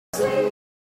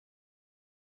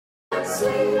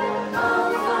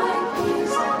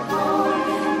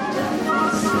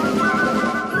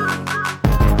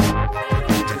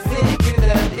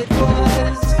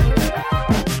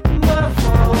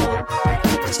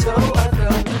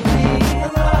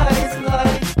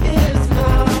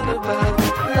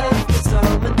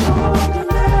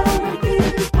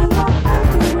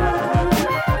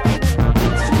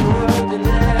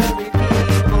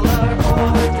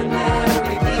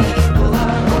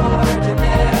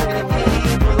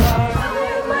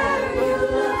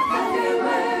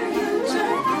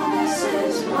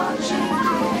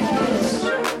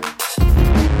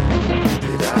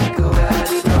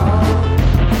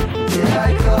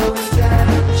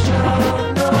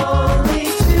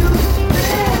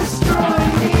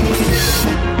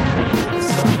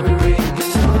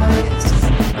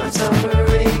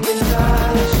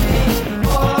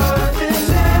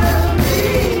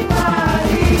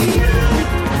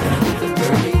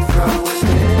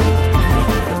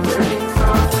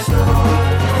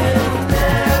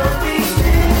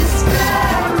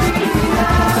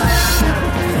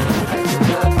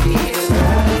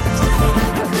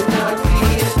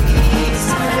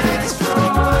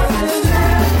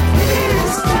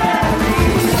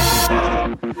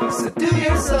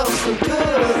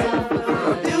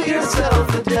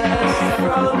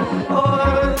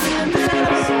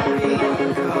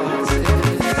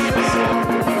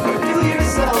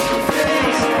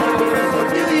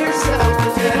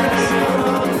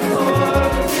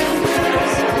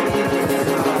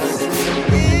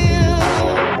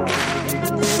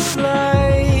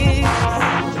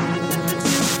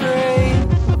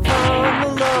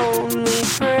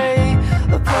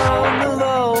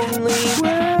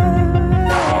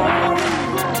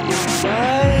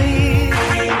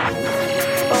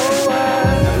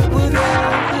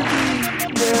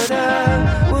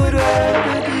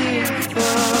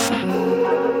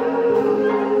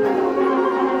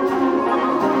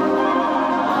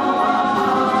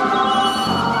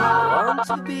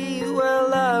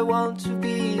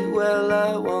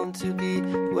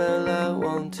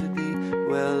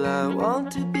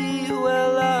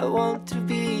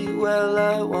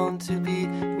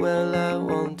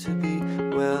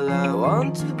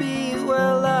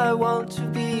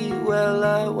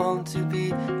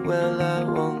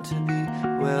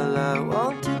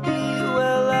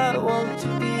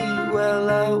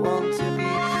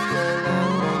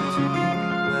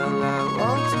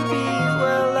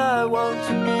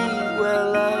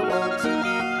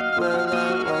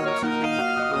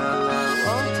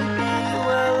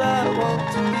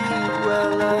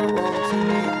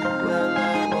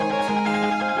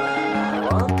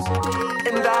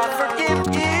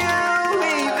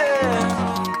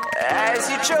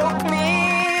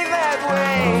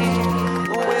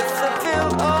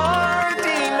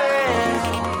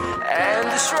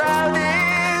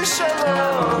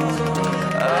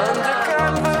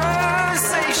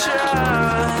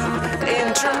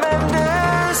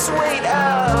Tremendous weight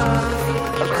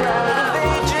of a crowd of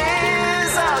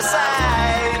ages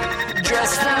outside.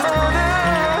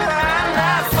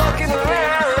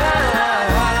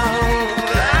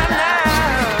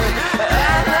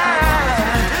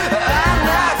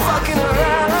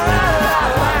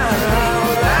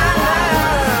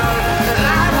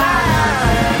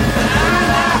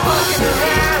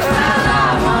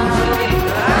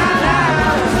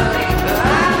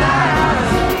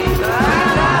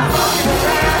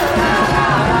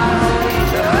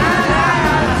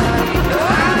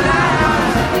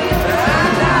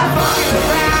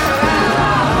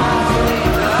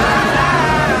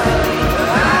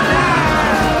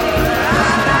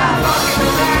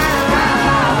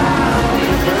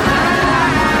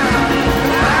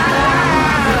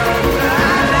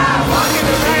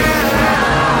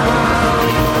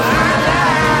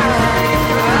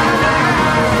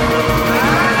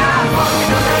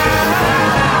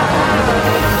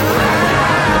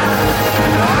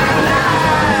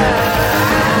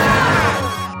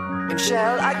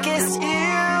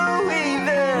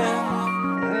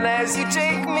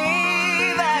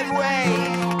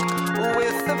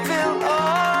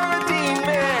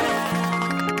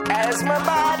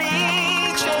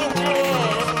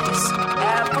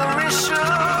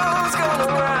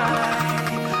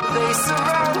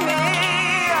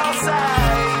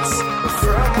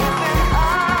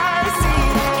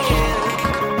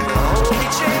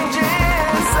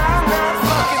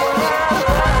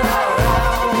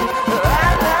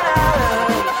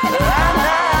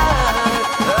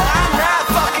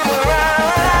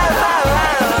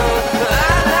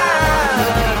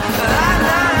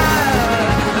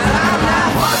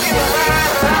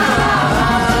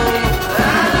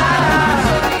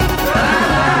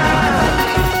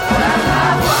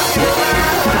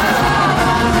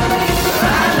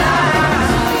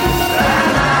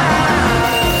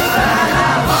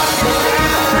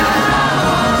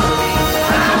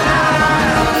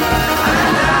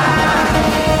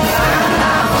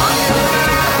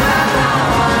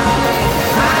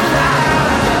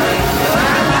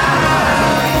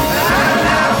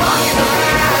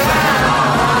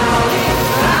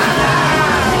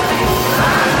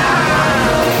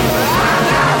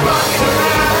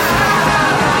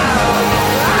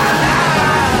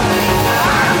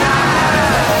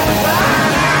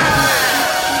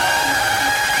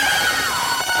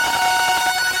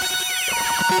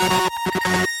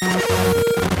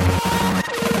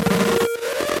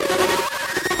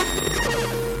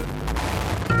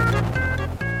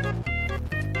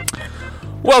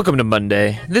 Welcome to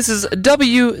Monday. This is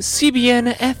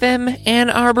WCBN FM Ann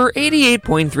Arbor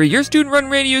 88.3, your student-run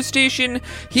radio station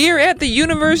here at the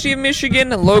University of Michigan,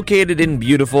 located in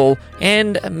beautiful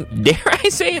and, dare I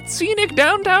say it, scenic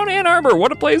downtown Ann Arbor.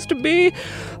 What a place to be.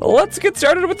 Let's get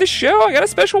started with the show. I got a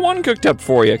special one cooked up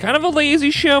for you. Kind of a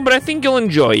lazy show, but I think you'll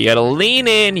enjoy it. You gotta lean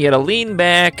in, you gotta lean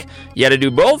back, you gotta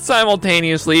do both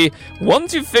simultaneously.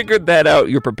 Once you've figured that out,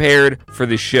 you're prepared for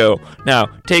the show. Now,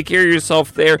 take care of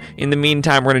yourself there. In the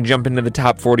meantime, we're going to jump into the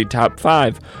top 40, top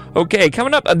 5. Okay,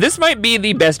 coming up, this might be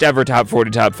the best ever top 40,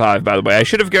 top 5, by the way. I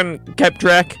should have kept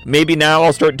track. Maybe now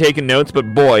I'll start taking notes,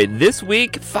 but boy, this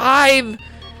week, 5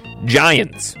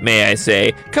 giants, may I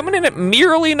say. Coming in at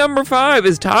merely number 5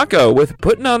 is Taco with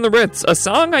Puttin' on the Ritz, a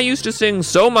song I used to sing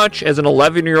so much as an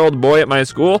 11-year-old boy at my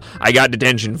school, I got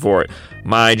detention for it.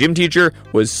 My gym teacher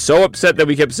was so upset that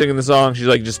we kept singing the song. She's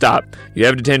like, just stop. You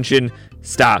have detention.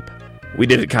 Stop. We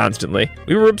did it constantly.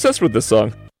 We were obsessed with this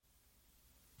song.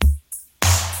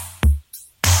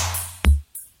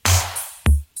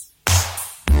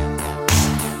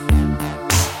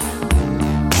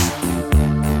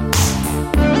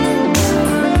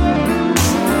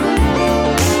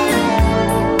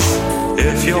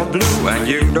 If you're blue and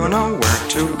you don't know where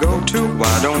to go to,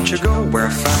 why don't you go where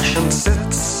fashion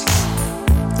sits?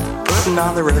 Putting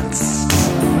on the Ritz.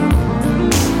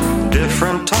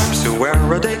 Different types who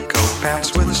wear a day coat,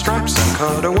 pants with stripes and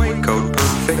cutaway coat,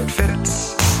 perfect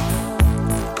fits.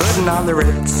 Putting on the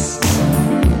Ritz.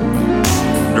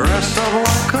 Dressed up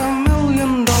like $1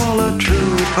 million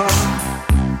trooper,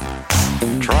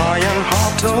 trying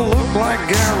hard to look like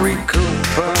Gary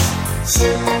Cooper.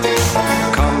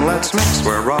 Come, let's mix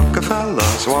where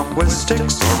Rockefellers walk with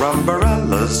sticks or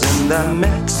umbrellas in their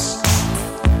midst.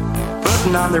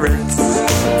 Putting on the Ritz.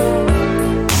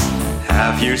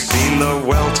 Have you seen the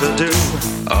well-to-do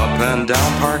up and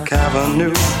down Park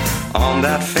Avenue on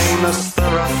that famous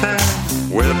thoroughfare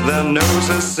with their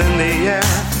noses in the air?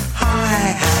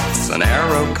 High hats and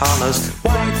arrow collars,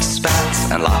 white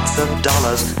spats and lots of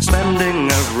dollars,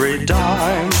 spending every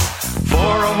dime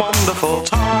for a wonderful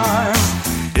time.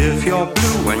 If you're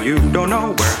blue and you don't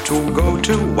know where to go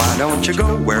to, why don't you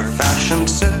go where fashion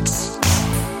sits?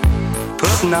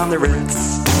 Putting on the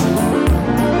Ritz.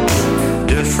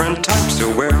 Different types who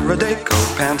wear a day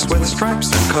coat, pants with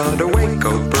stripes and cutaway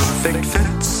coat, perfect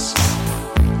fits.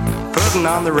 Putting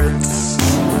on the Ritz.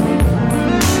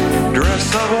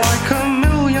 Dressed up like $1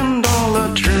 million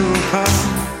trooper,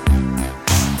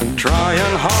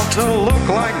 trying hard to look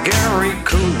like Gary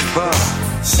Cooper.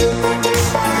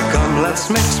 Come, let's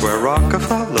mix where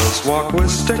Rockefellers walk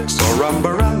with sticks or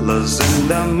umbrellas in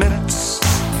their midst.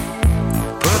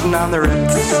 Putting on the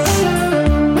Ritz.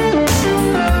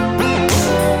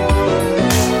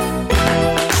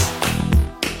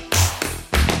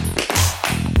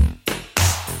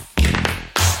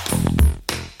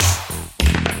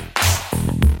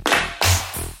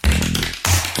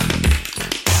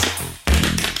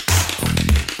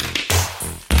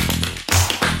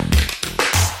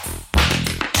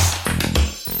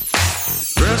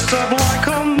 Up like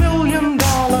 $1 million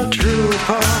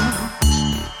trooper,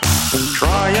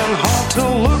 trying hard to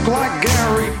look like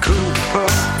Gary Cooper.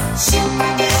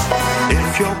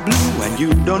 If you're blue and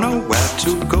you don't know where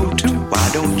to go to, why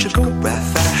don't you go where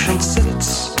fashion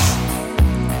sits?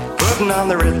 Putting on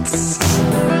the Ritz.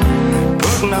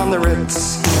 Putting on the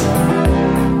Ritz.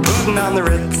 Putting on the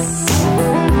Ritz.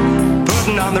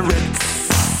 Putting on the Ritz.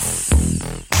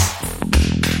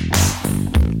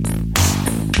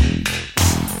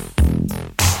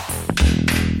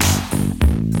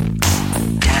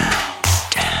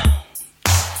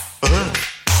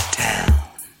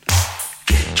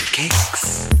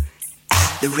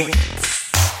 The Ritz.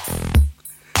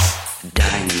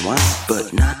 Dining wine,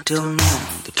 but not till noon.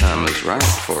 The time is right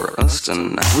for us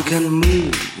tonight. We can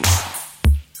move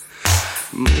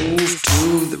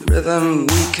to the rhythm.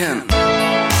 We can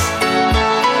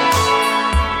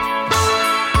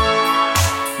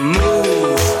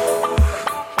move,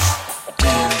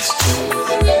 dance to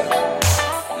the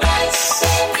rhythm. Nice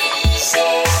and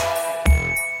easy.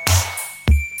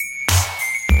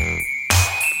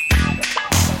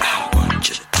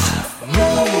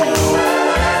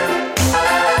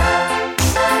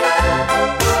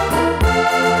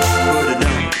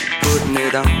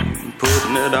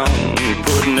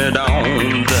 Putting it on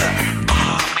the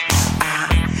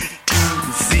R-I-T-Z.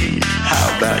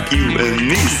 How about you and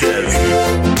me, says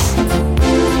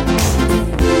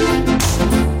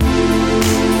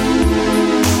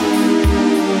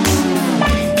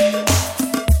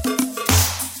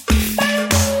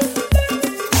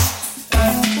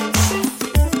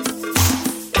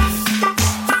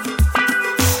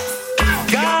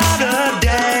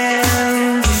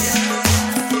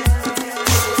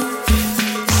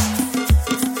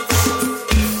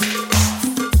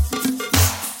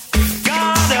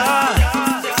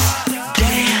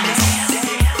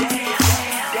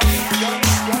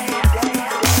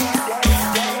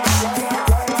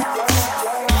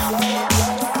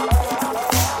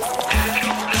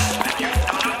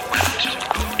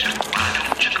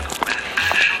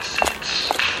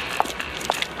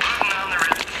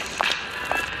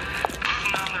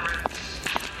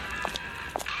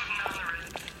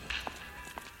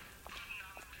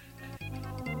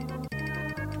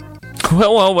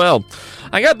Well.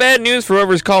 I got bad news for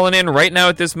whoever's calling in right now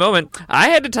at this moment. I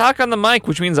had to talk on the mic,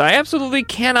 which means I absolutely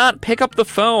cannot pick up the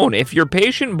phone. If you're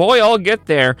patient, boy, I'll get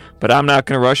there, but I'm not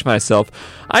going to rush myself.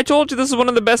 I told you this is one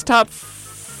of the best top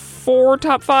 40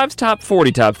 top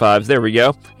fives. There we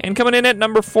go. And coming in at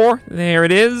number 4, there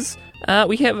it is.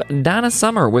 We have Donna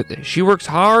Summer with She Works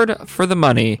Hard for the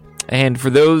Money. And for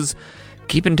those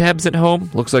keeping tabs at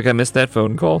home, looks like I missed that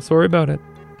phone call. Sorry about it.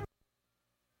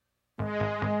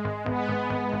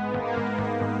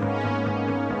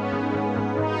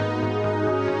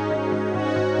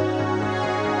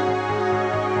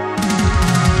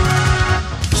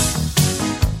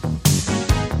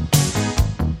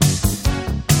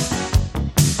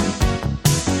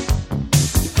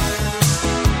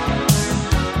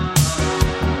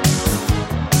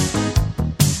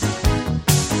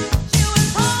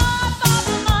 Hard for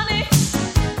the money,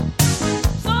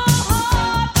 so hard.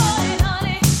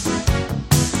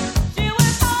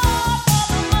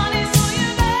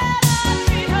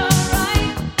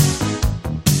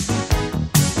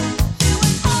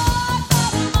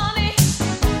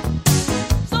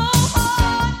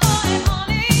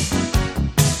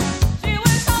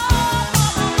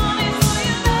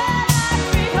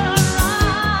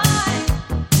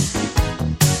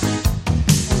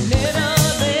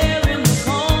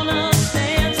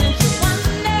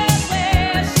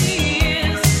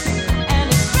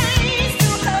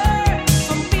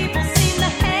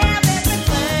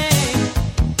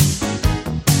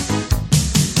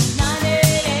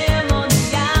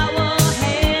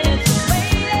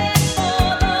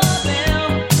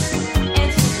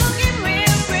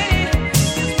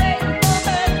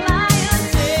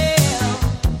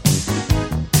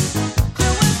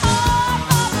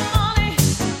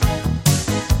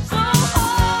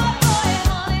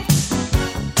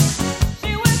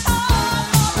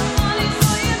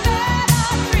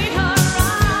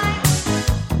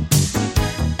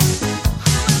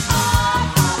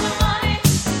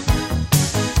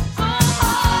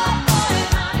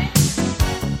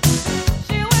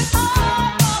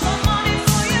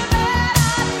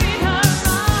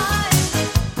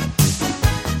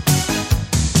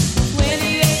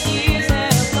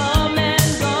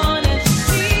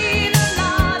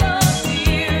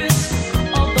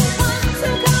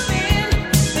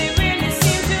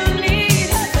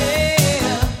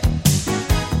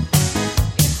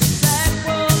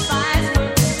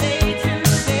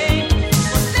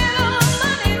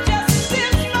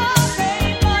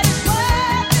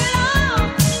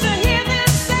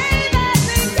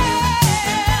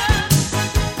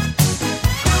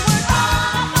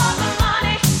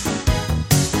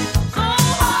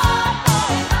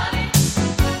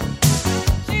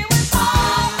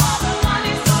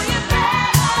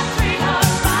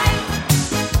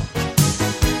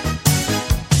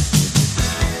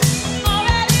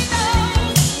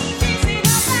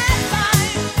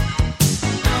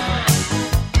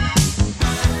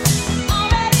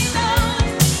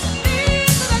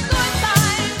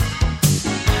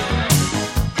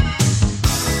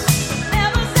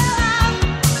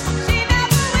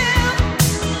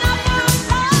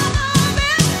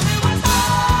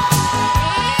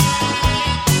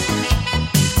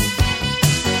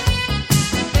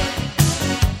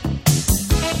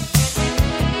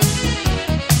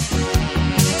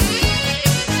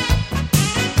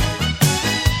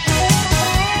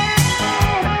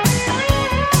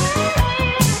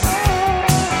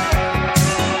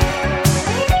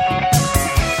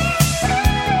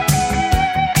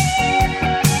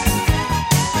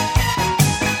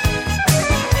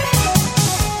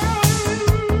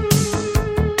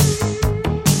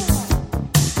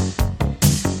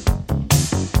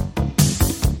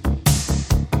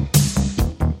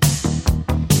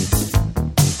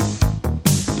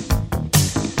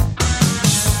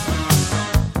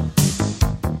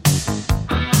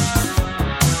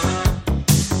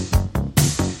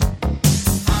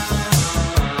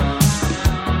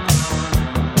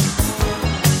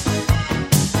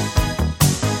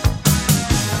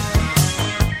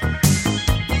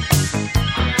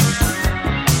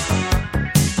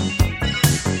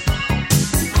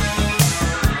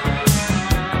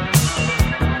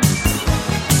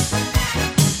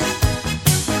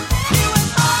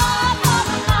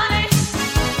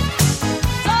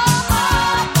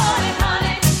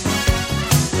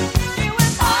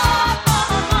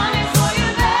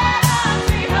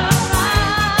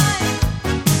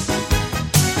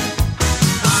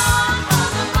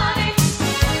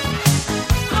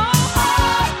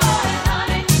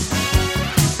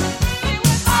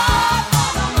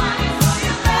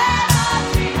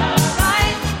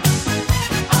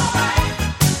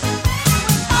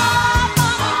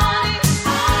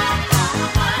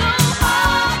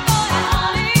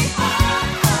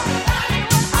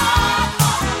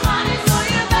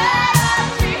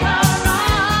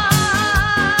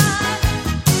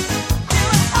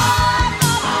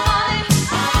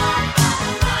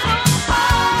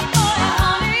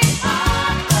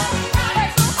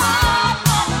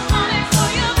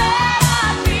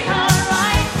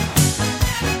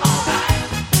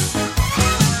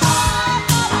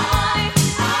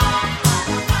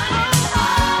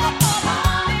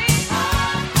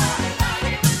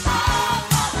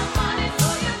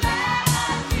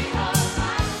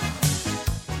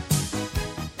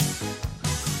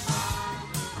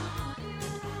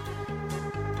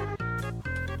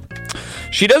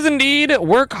 She does indeed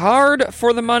work hard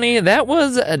for the money. That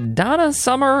was Donna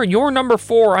Summer, your number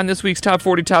 4 on this week's Top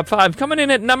 40 Top 5. Coming in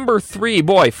at number 3,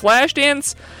 boy,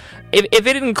 Flashdance. If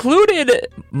it included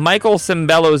Michael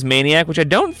Sembello's Maniac, which I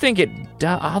don't think it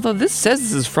does, although this says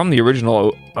this is from the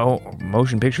original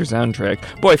motion picture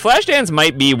soundtrack. Boy, Flashdance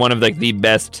might be one of the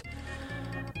best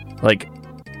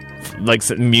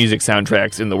music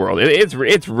soundtracks in the world.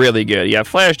 It's really good. Yeah,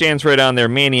 Flashdance right on there,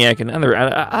 Maniac, and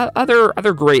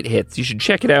other great hits. You should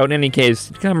check it out. In any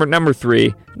case, number 3,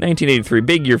 1983,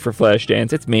 big year for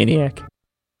Flashdance. It's Maniac.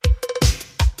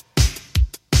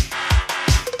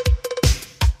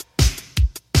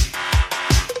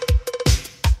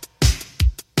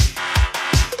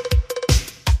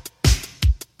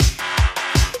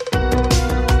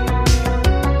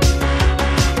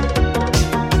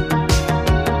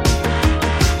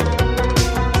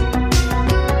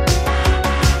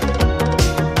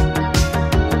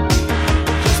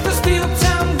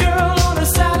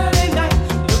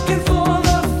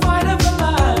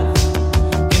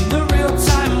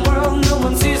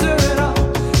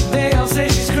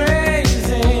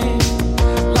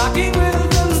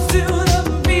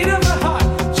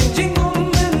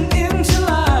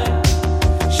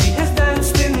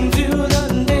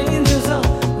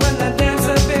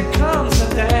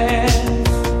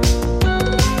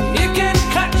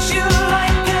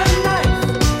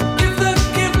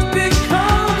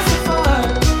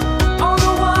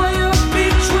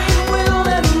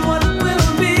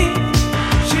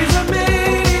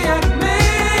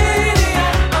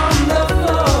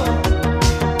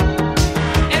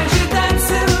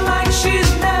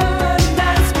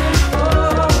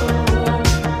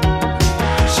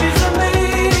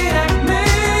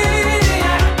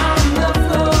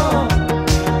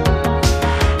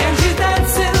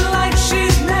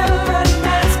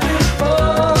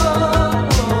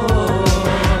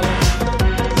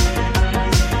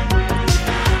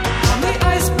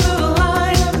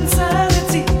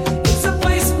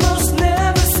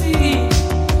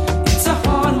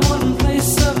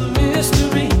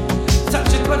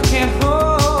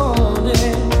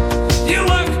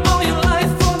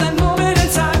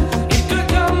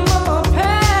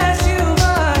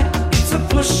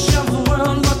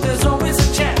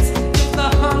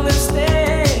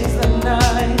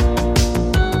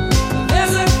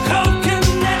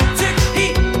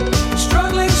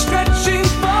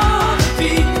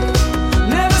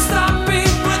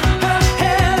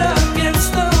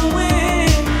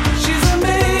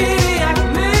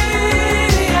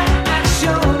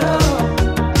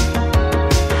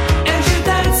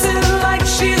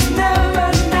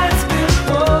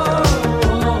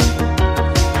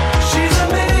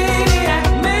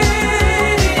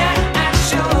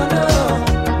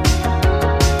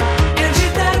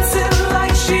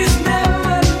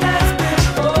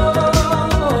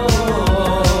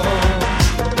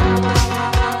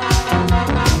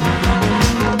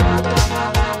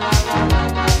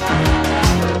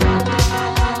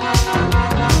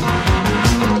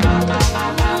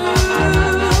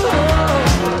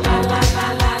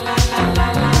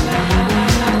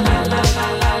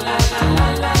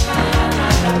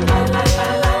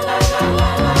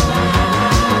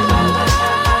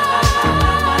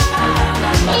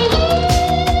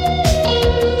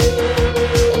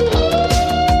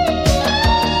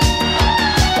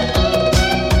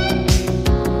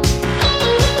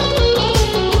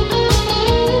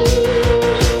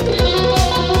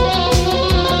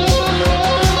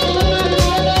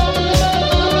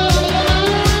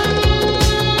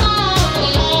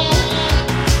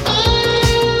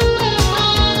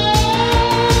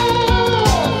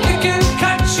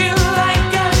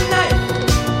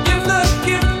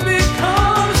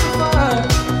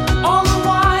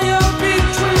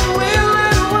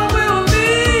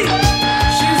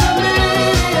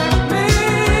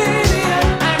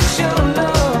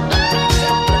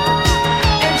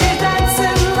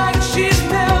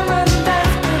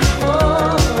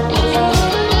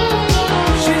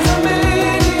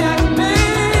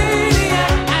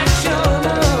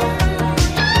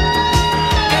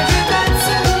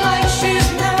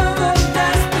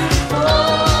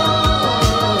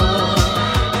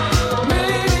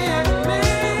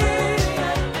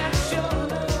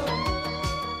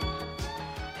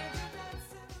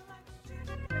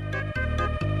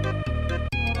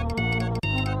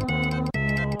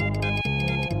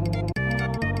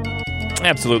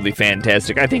 Absolutely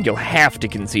fantastic. I think you'll have to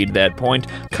concede that point.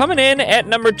 Coming in at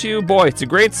number 2, boy, it's a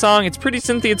great song. It's pretty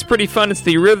synthy, it's pretty fun. It's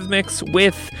the Eurythmics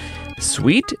with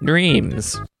Sweet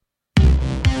Dreams.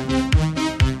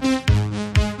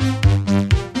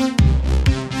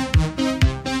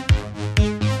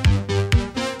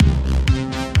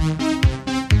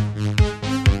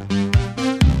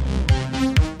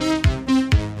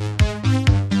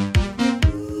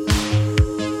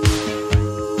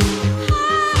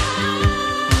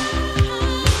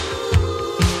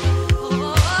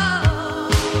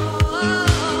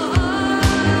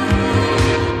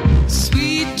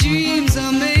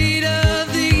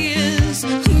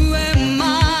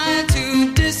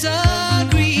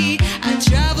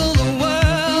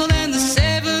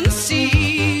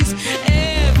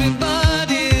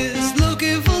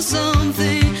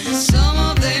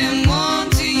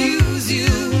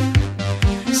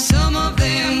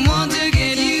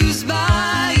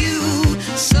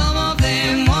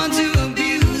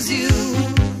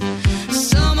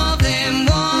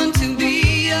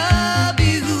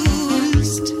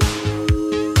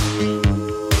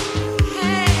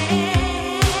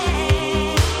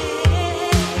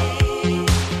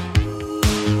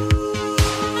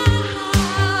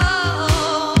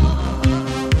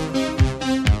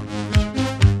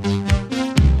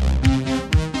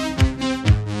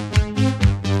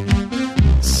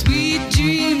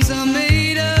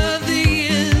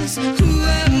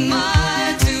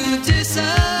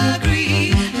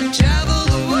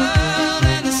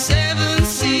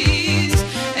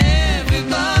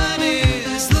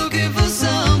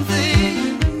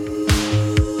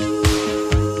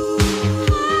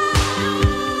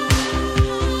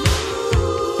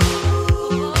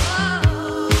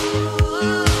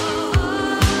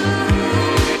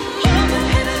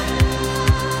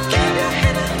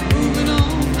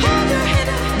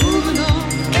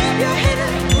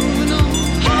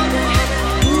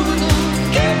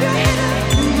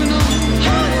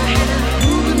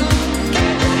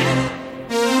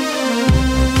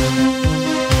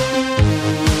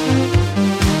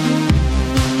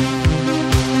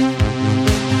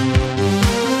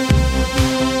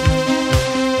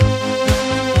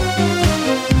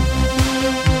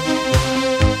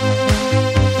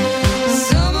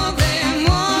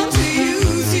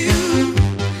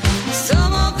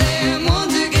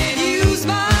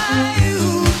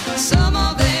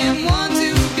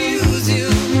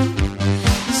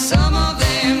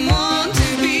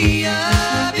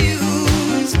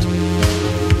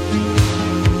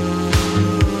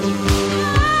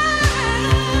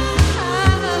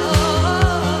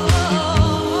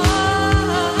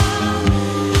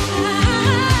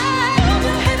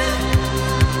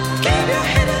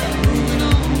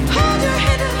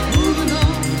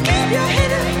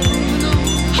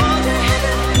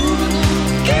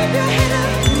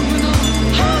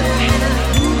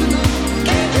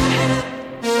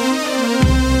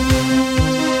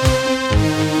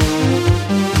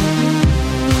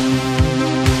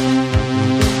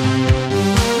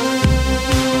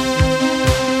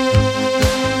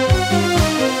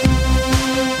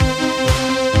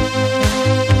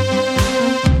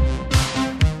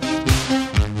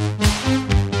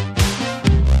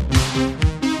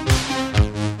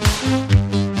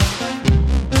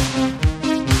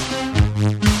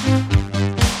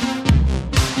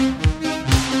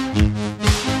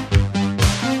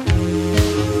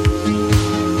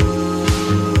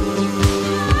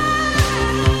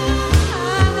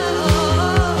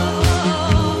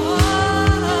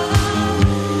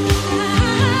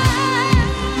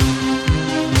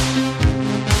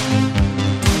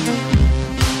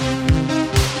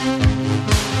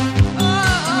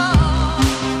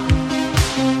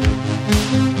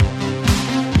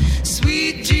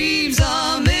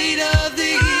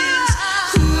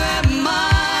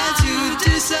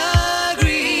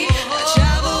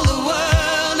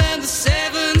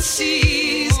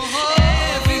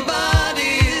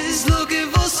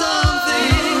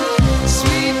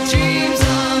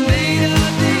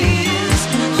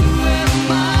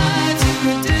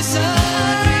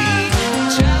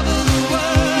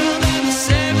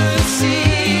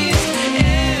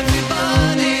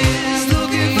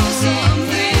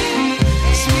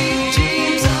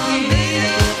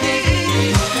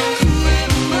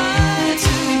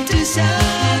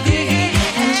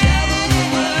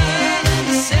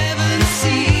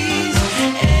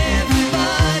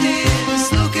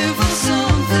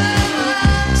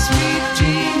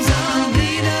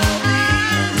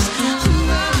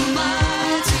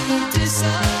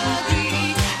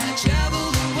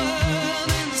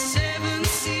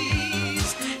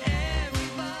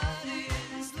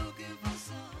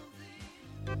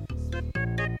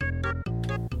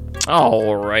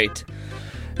 All right.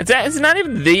 It's not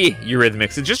even the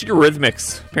Eurythmics. It's just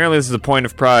Eurythmics. Apparently this is a point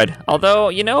of pride.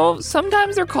 Although,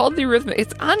 sometimes they're called the Eurythmics.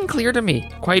 It's unclear to me,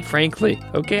 quite frankly.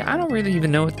 Okay, I don't really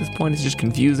even know at this point. It's just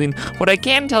confusing. What I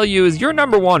can tell you is your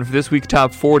number one for this week's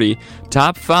Top 40.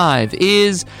 Top 5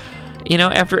 is,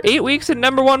 after 8 weeks at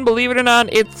number one, believe it or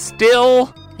not, it's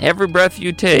still Every Breath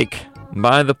You Take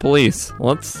by The Police.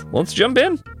 Let's jump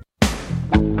in.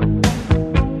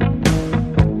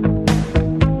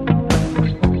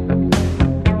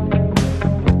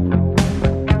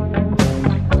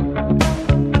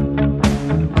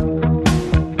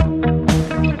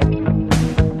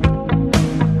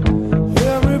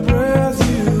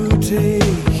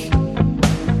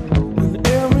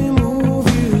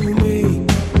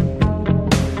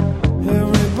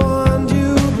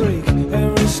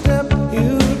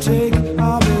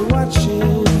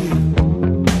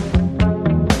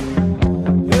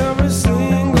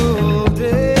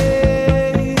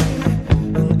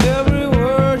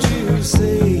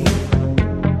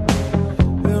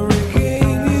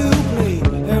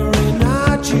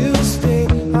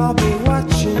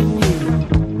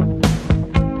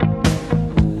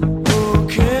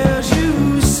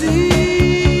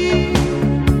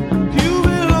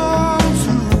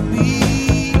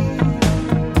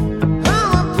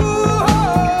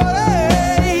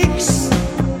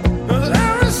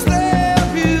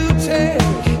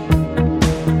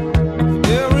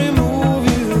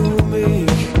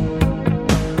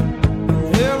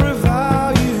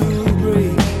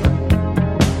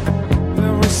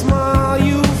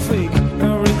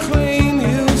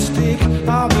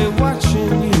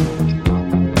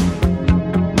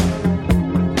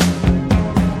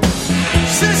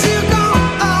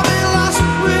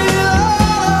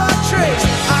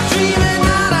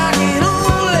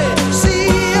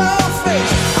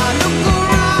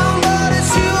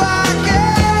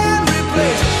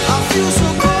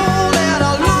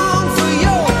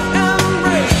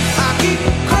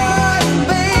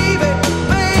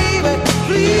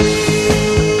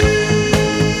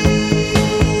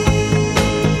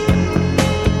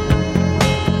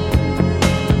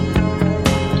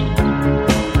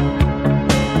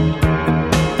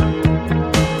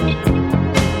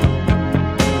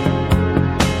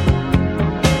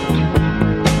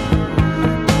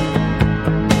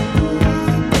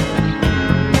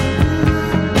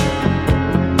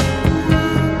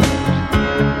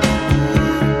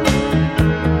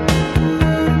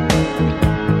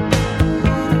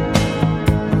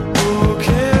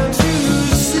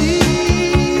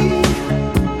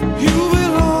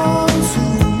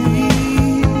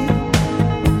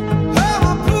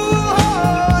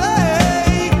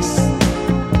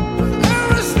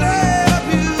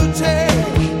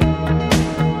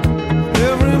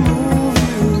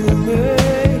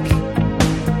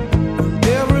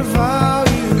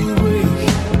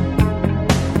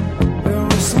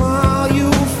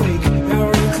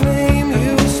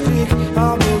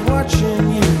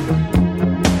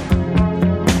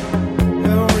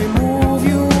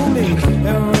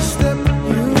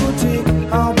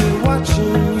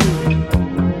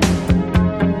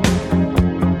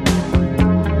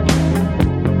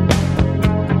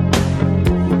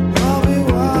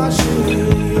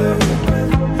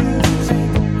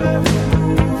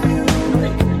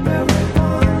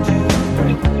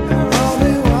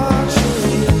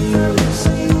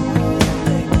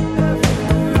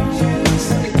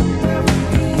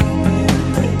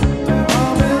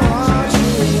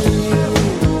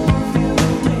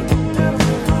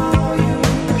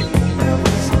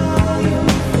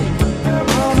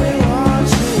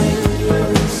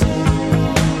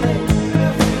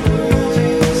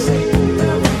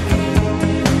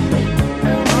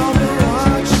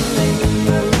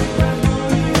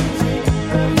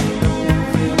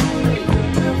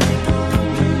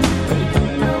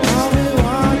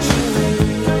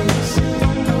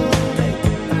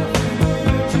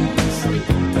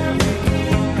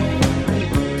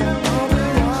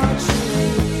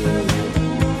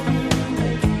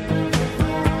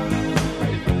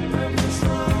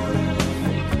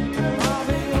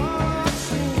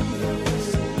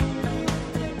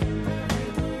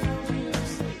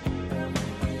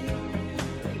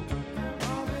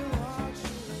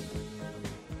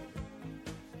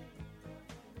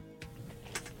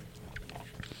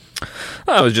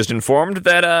 I was just informed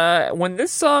that when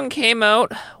this song came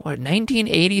out,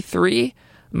 1983,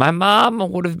 my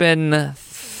mom would have been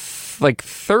like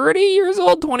 30 years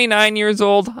old, 29 years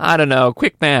old. I don't know,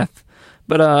 quick math.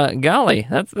 But golly,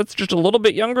 that's just a little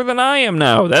bit younger than I am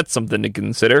now. That's something to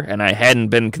consider, and I hadn't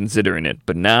been considering it,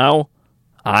 but now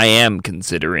I am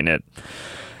considering it.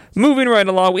 Moving right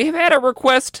along, we have had a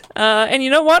request, and you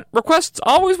know what? Requests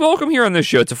always welcome here on this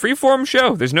show. It's a free-form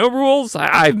show. There's no rules.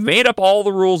 I've made up all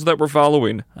the rules that we're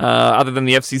following, other than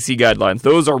the FCC guidelines.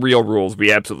 Those are real rules.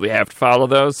 We absolutely have to follow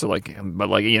those. So, it's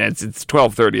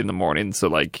 12:30 in the morning. So,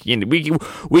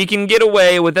 we can get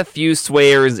away with a few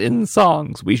swears in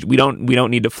songs. We don't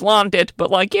need to flaunt it.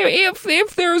 But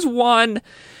if there's one,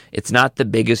 it's not the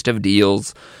biggest of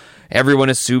deals. Everyone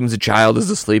assumes a child is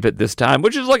asleep at this time,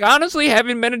 which is, honestly,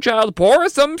 having been a child, poor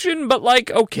assumption, but,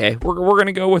 okay, we're going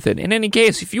to go with it. In any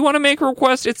case, if you want to make a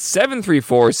request, it's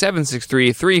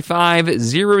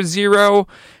 734-763-3500,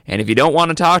 and if you don't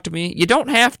want to talk to me, you don't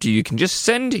have to. You can just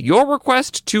send your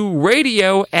request to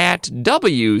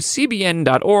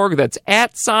radio@wcbn.org. That's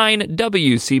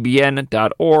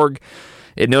 @WCBN.org.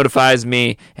 It notifies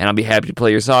me, and I'll be happy to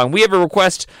play your song. We have a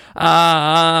request for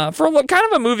kind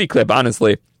of a movie clip,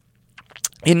 honestly.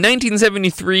 In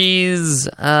 1973's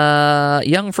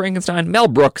Young Frankenstein, Mel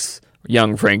Brooks'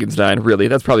 Young Frankenstein, really,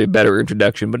 that's probably a better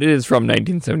introduction, but it is from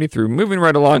 1973. Moving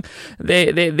right along,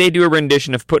 they do a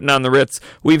rendition of Putting on the Ritz.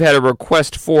 We've had a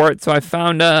request for it, so I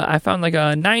found a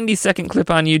 90-second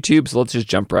clip on YouTube, so let's just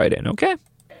jump right in, okay?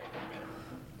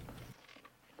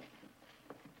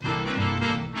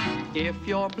 If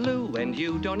you're blue and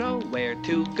you don't know where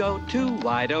to go to,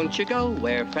 why don't you go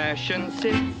where fashion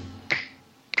sits?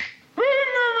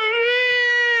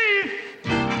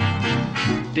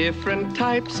 Different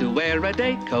types who wear a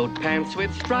day coat, pants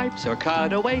with stripes, or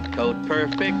cutaway coat,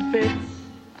 perfect fits.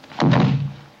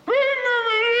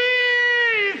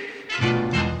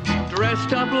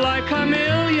 Dressed up like $1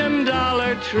 million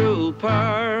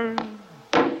trooper,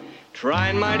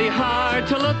 trying mighty hard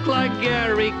to look like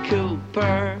Gary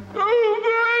Cooper.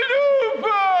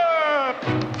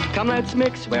 Come, let's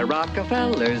mix where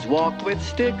Rockefellers walk with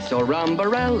sticks or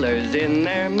umbrellas in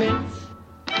their midst.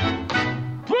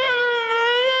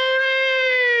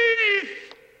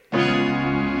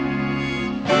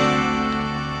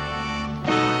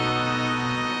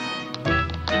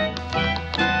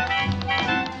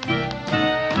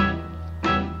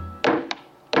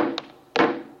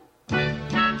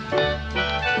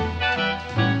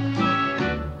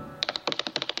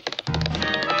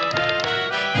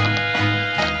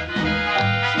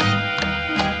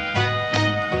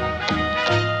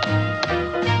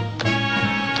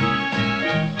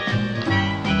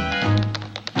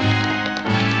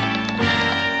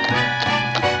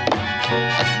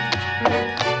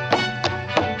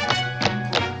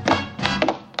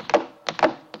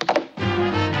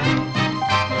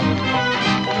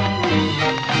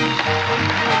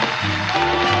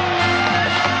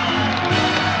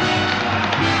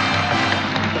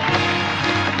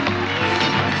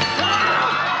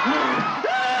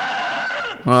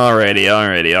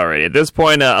 Alrighty. At this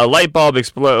point, a light bulb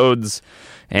explodes,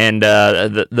 and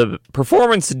the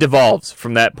performance devolves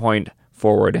from that point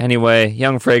forward. Anyway,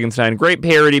 Young Frankenstein, great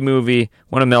parody movie.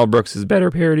 One of Mel Brooks' better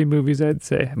parody movies, I'd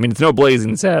say. I mean, it's no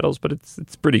Blazing Saddles, but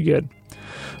it's pretty good.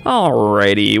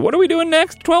 Alrighty, what are we doing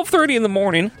next? 12:30 in the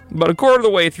morning, about a quarter of the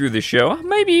way through the show,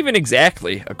 maybe even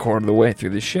exactly a quarter of the way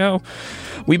through the show.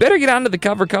 We better get on to the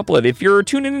cover couplet. If you're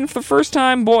tuning in for the first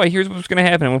time, boy, here's what's going to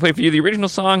happen. I'm going to play for you the original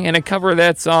song and a cover of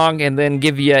that song, and then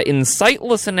give you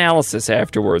insightless analysis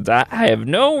afterwards. I have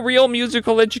no real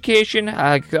musical education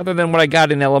other than what I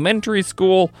got in elementary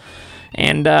school.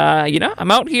 And,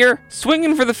 I'm out here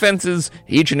swinging for the fences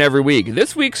each and every week.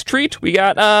 This week's treat, we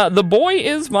got The Boy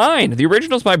Is Mine. The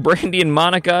original's by Brandy and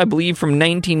Monica, I believe, from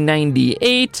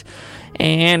 1998.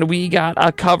 And we got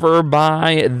a cover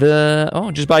by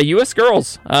by U.S.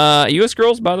 Girls. U.S.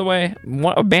 Girls, by the way,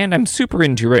 a band I'm super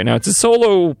into right now. It's a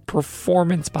solo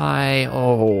performance by,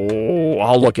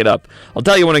 I'll look it up. I'll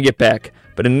tell you when I get back.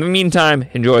 But in the meantime,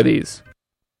 enjoy these.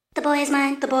 The boy is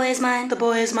mine, the boy is mine, the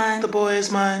boy is mine, the boy is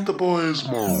mine, the boy is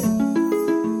mine.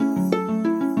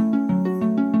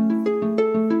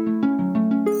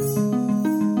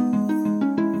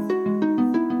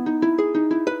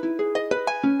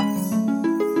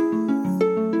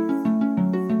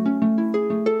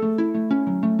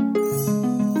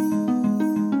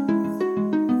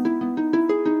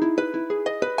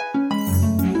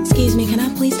 Excuse me, can I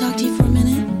please talk to you for a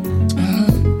minute?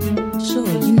 Sure,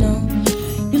 you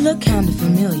look kind of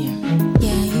familiar.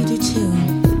 Yeah, you do too.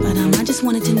 But I just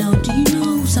wanted to know, do you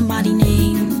know somebody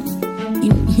named...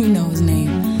 You know his name.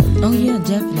 Oh yeah,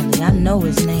 definitely. I know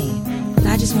his name. But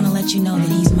I just want to let you know that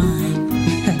he's mine.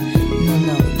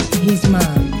 No, he's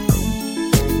mine.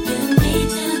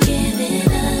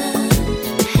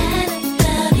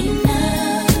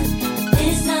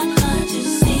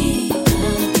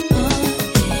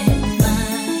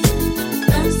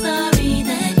 I'm sorry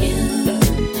that you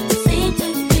seem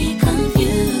to be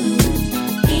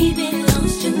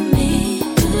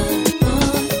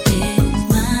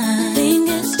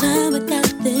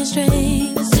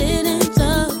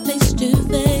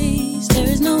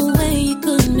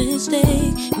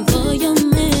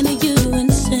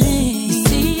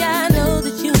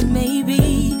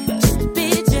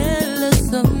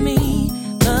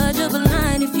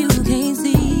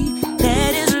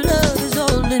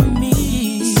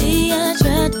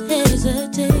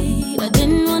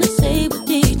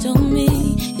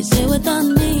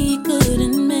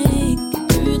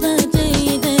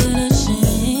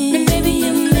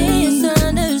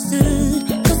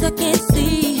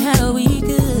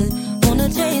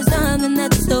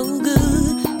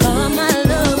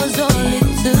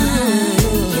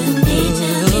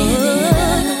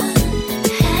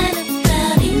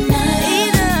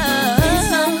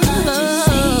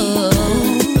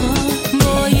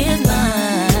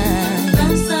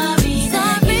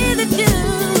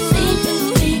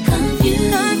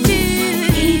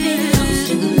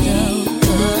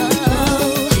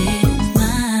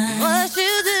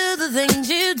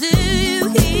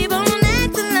you keep on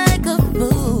acting like a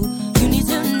fool, you need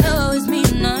to know it's me,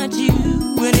 not you.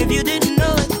 And if you didn't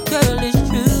know it, girl, it's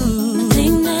true. I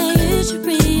think that you should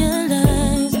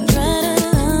realize and try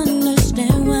to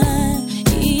understand why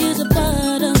he is a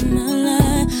part of my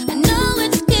life. I know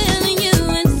it's killing you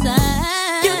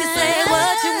inside. You can say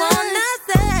what you wanna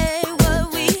say,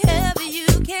 what we have you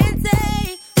can't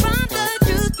say. From the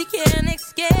truth you can't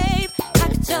escape. I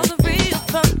can tell the real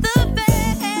from the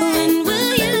fake. When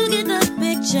will you get the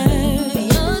picture?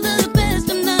 You're the best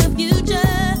in the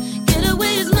future. Get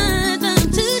away is my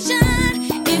time to shine.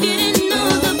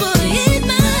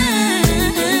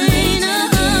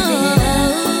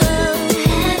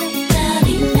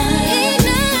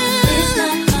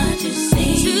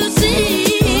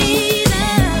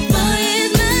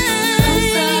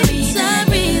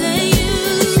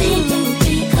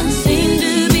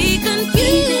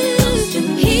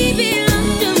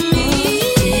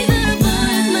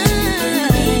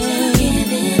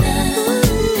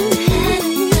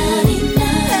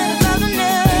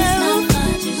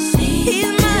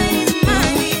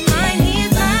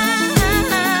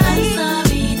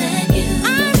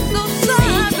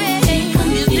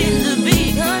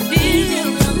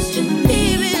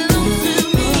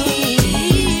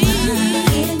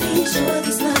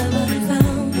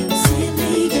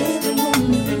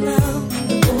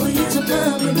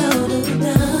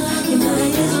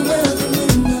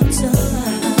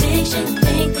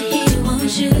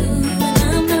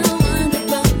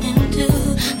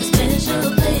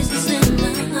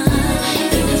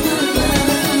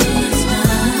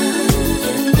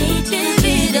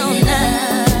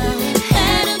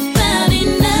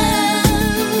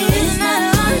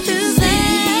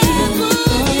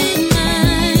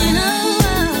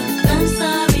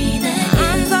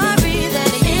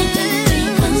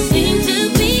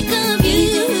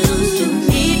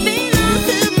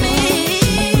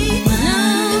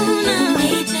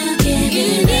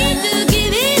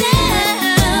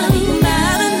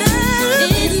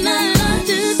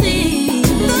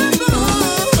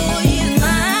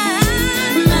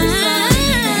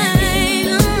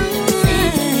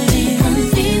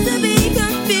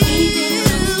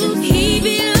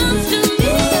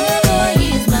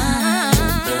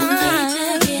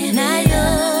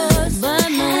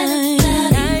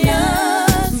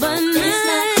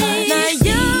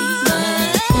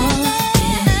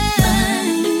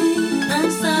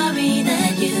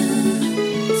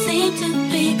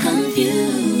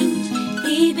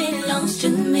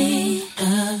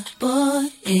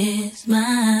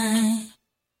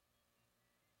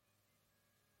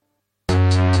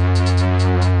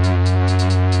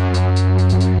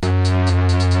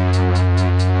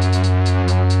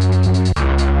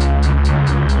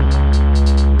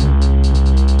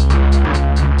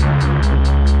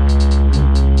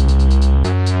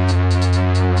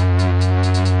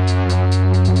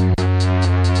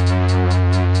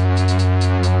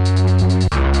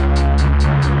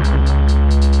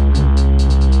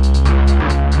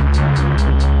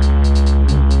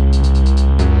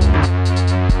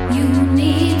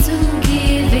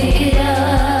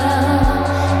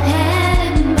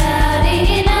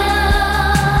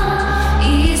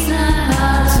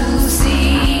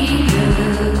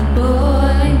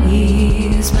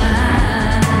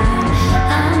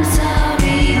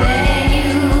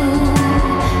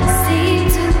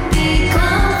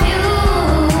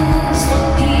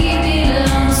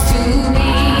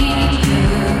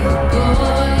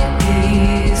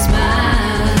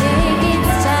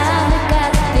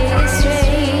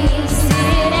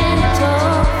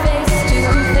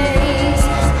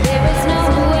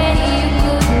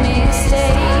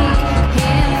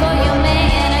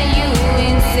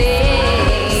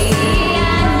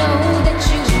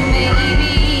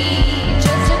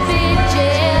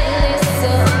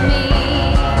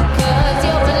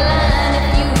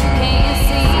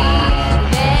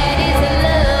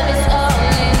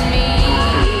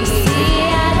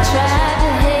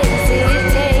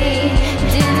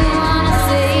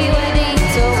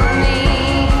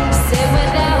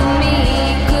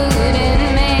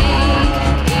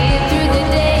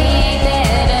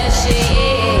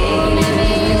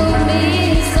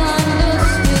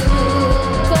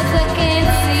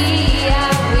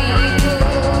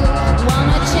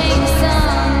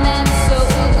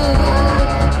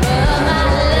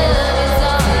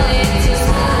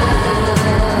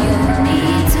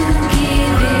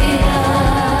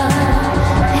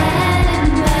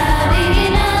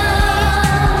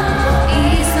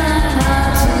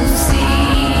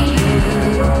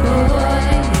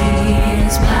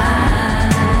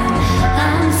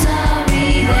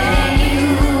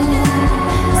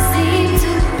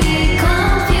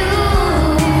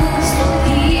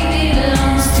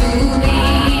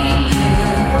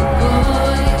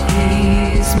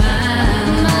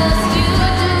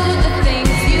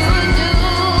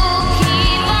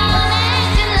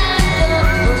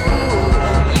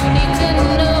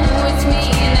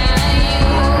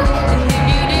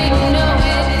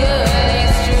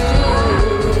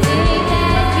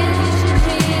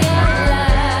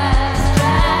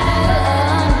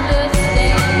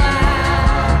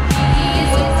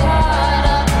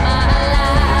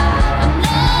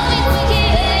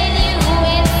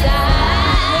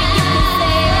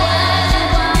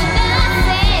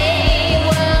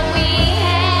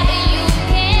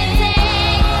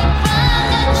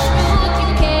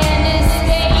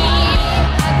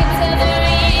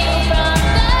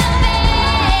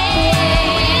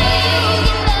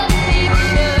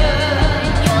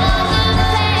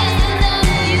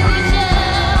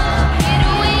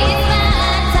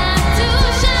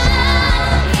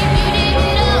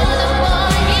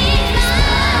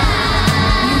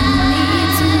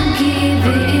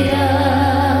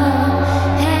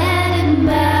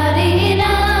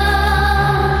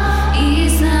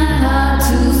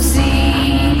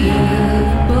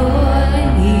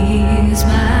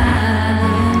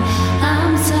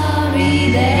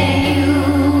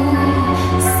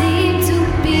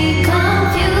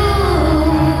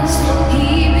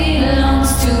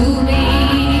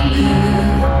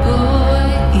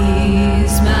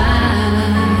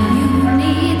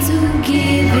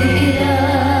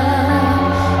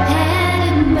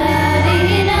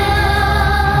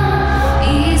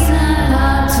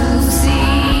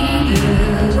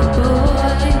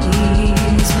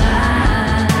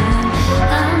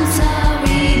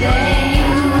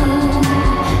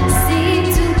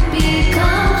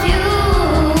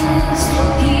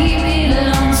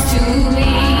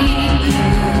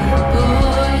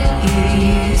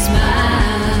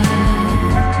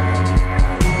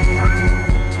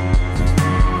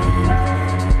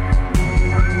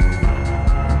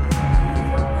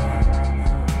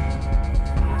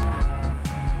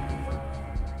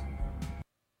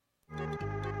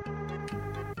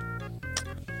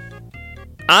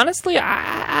 honestly,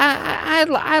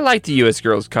 I like the U.S.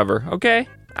 Girls cover, okay?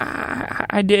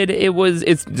 I did.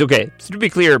 It's okay. So to be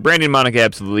clear, Brandy and Monica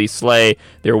absolutely slay.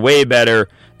 They're way better.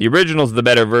 The original's the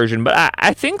better version, but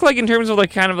I think like in terms of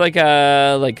like kind of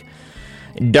like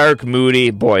dark moody,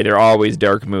 boy, they're always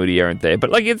dark moody, aren't they? But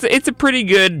like it's a pretty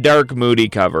good dark moody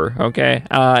cover, okay?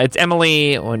 It's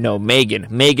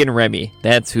Megan Remy.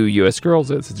 That's who U.S.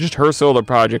 Girls is. It's just her solo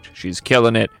project. She's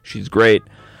killing it. She's great.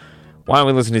 Why don't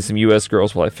we listen to some U.S.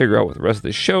 Girls while I figure out what the rest of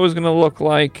the show is going to look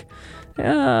like?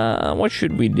 What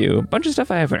should we do? A bunch of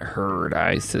stuff I haven't heard,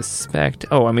 I suspect.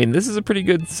 Oh, I mean, this is a pretty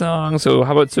good song. So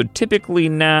how about Typically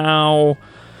Now?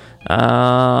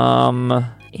 And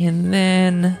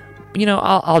then,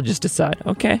 I'll just decide,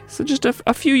 okay? So just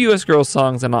a few U.S. Girls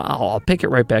songs, and I'll pick it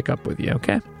right back up with you,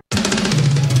 okay?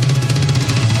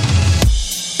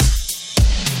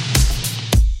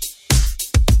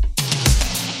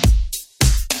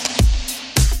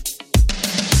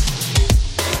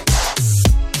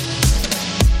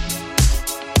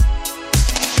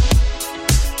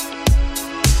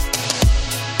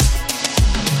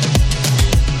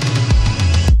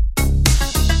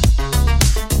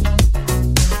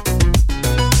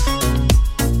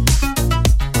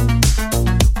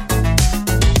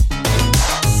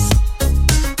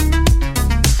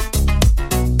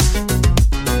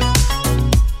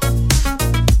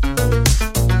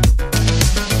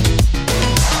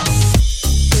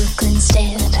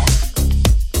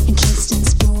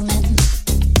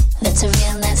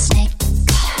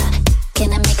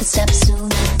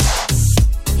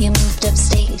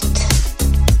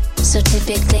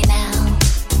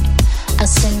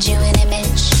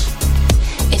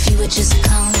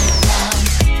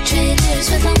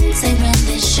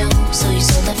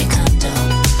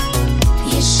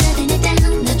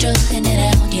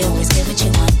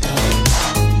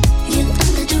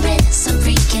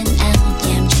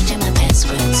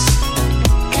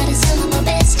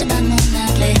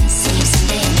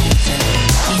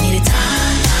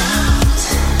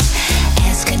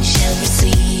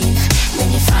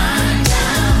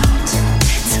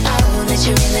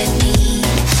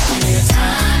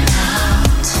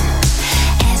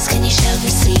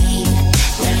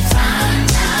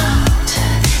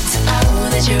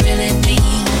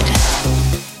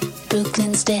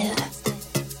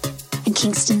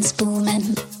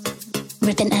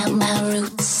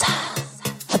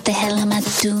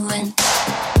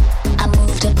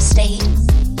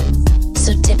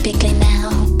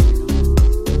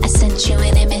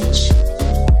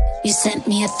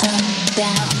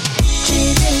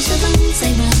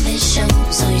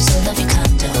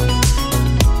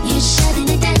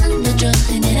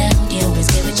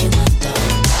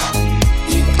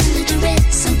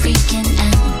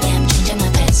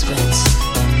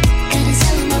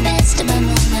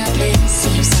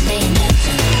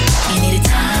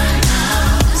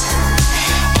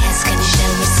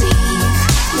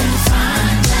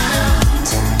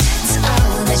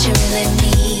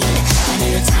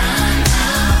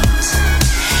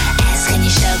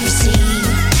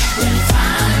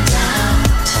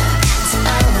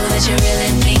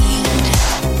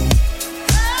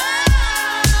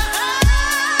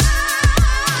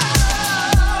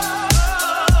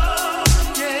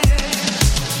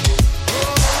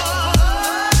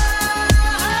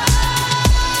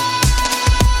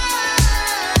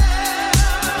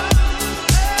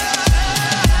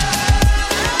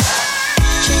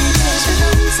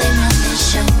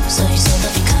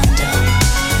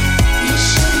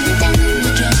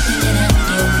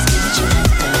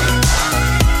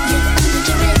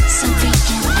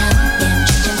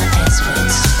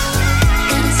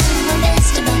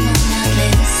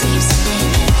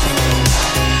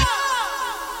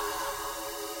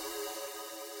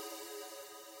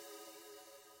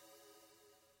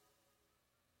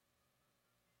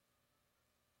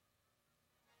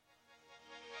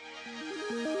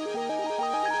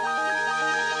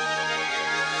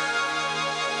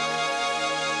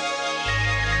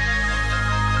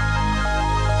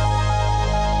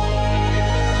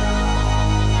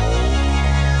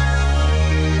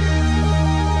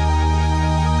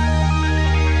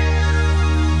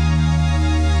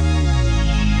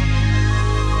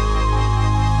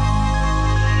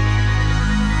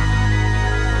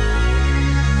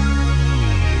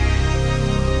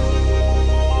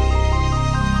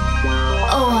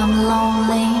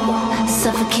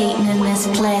 Suffocating in this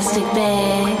plastic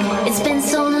bag. It's been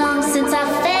so long since I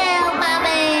felt my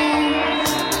man.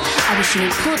 I wish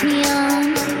you'd put me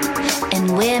on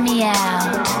and wear me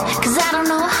out, 'cause I don't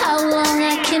know how long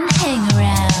I can hang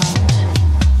around.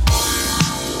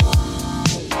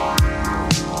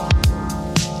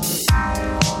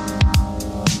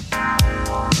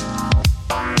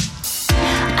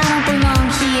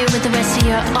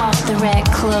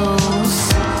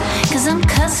 clothes. 'Cause I'm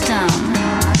custom.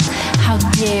 How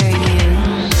dare you?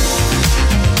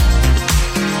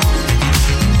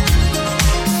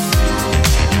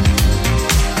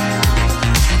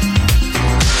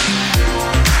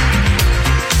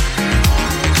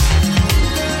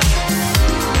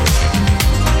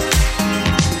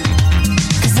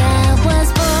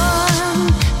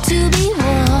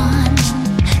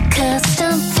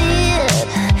 Custom fit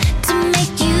to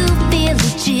make you feel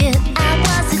legit. I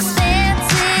was expecting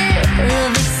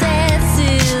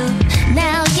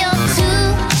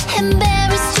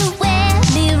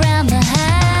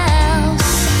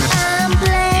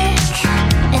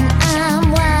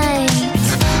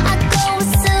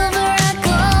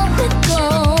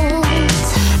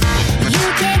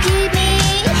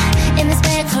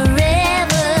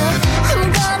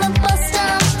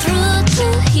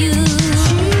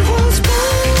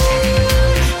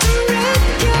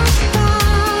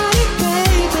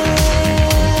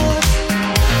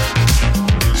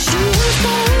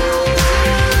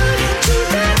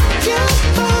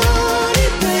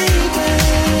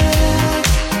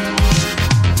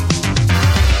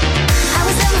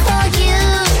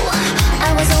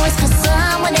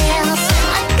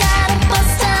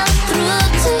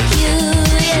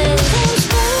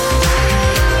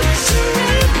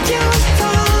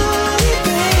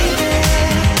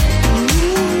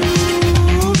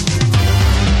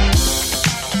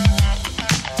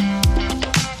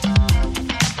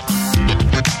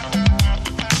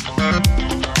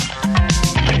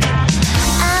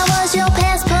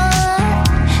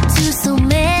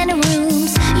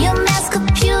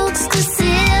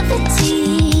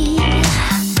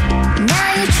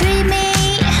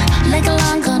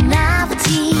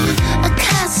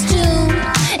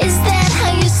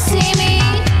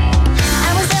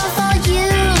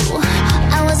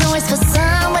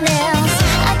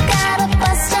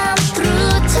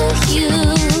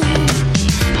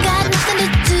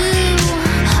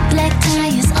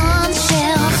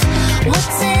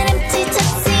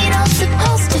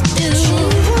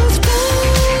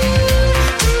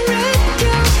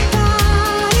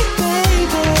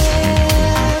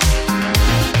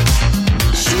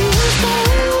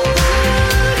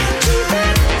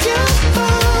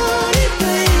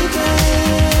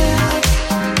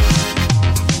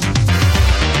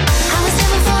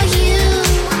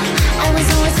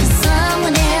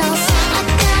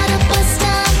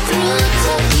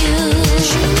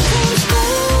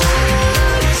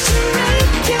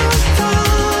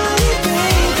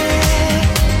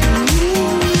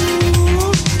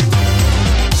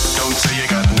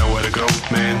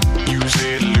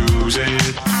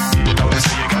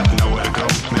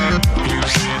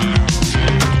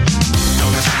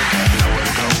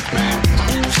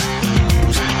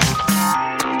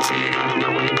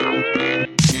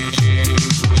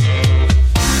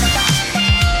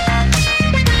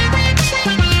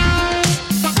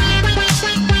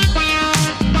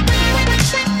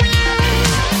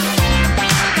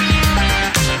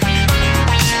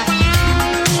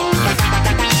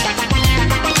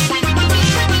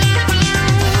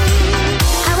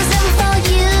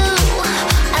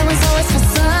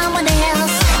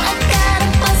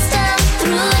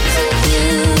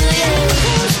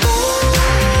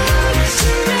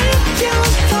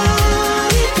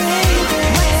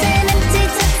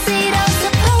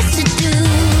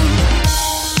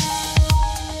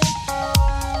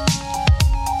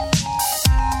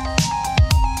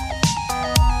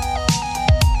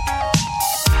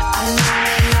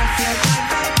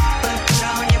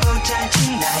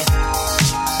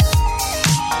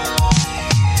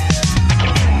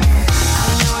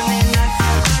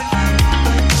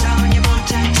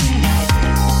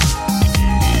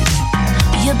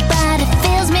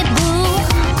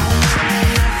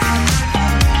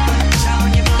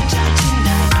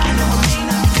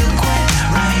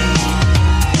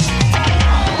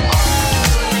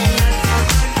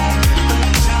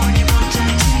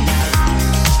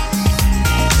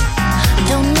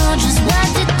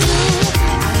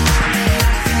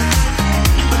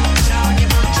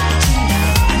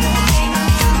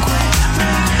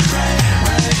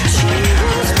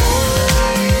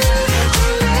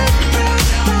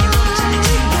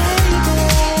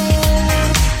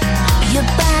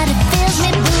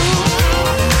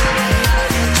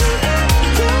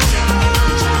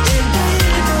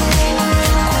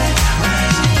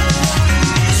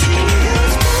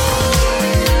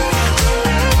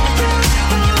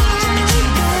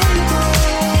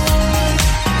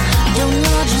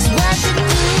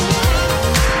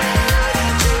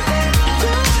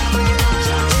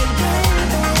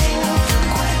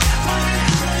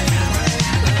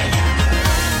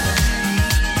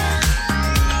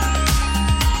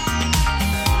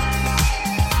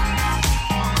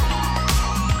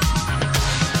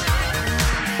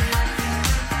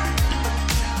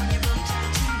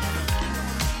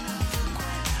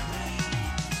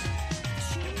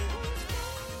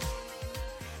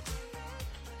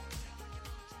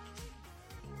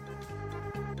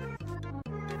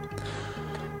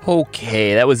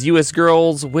Okay, that was U.S.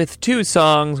 Girls with two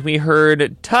songs. We heard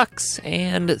Tux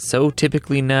and So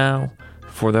Typically Now.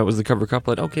 Before that was the cover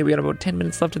couplet. Okay, we got about 10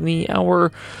 minutes left in the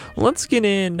hour. Let's get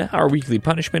in our weekly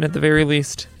punishment at the very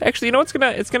least. Actually, you know what's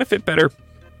it's gonna fit better?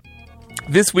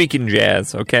 This week in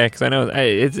jazz, okay? Because I know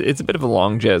it's a bit of a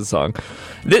long jazz song.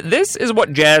 This is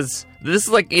what jazz... This is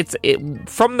like...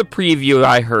 From the preview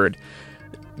I heard...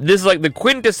 This is like the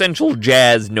quintessential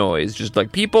jazz noise. Just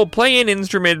like people playing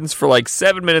instruments for like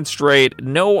 7 minutes straight.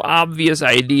 No obvious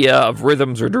idea of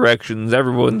rhythms or directions.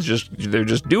 Everyone's they're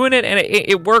just doing it, and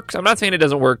it works. I'm not saying it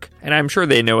doesn't work, and I'm sure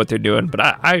they know what they're doing, but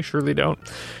I surely don't.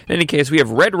 In any case, we have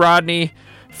Red Rodney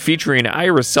featuring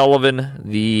Ira Sullivan.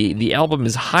 The album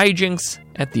is Hijinks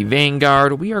at the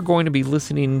Vanguard. We are going to be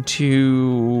listening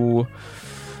to...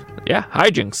 Yeah,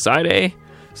 Hijinks, Side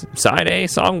A,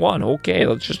 Song 1. Okay,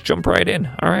 let's just jump right in.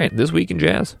 All right, This Week in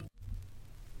Jazz.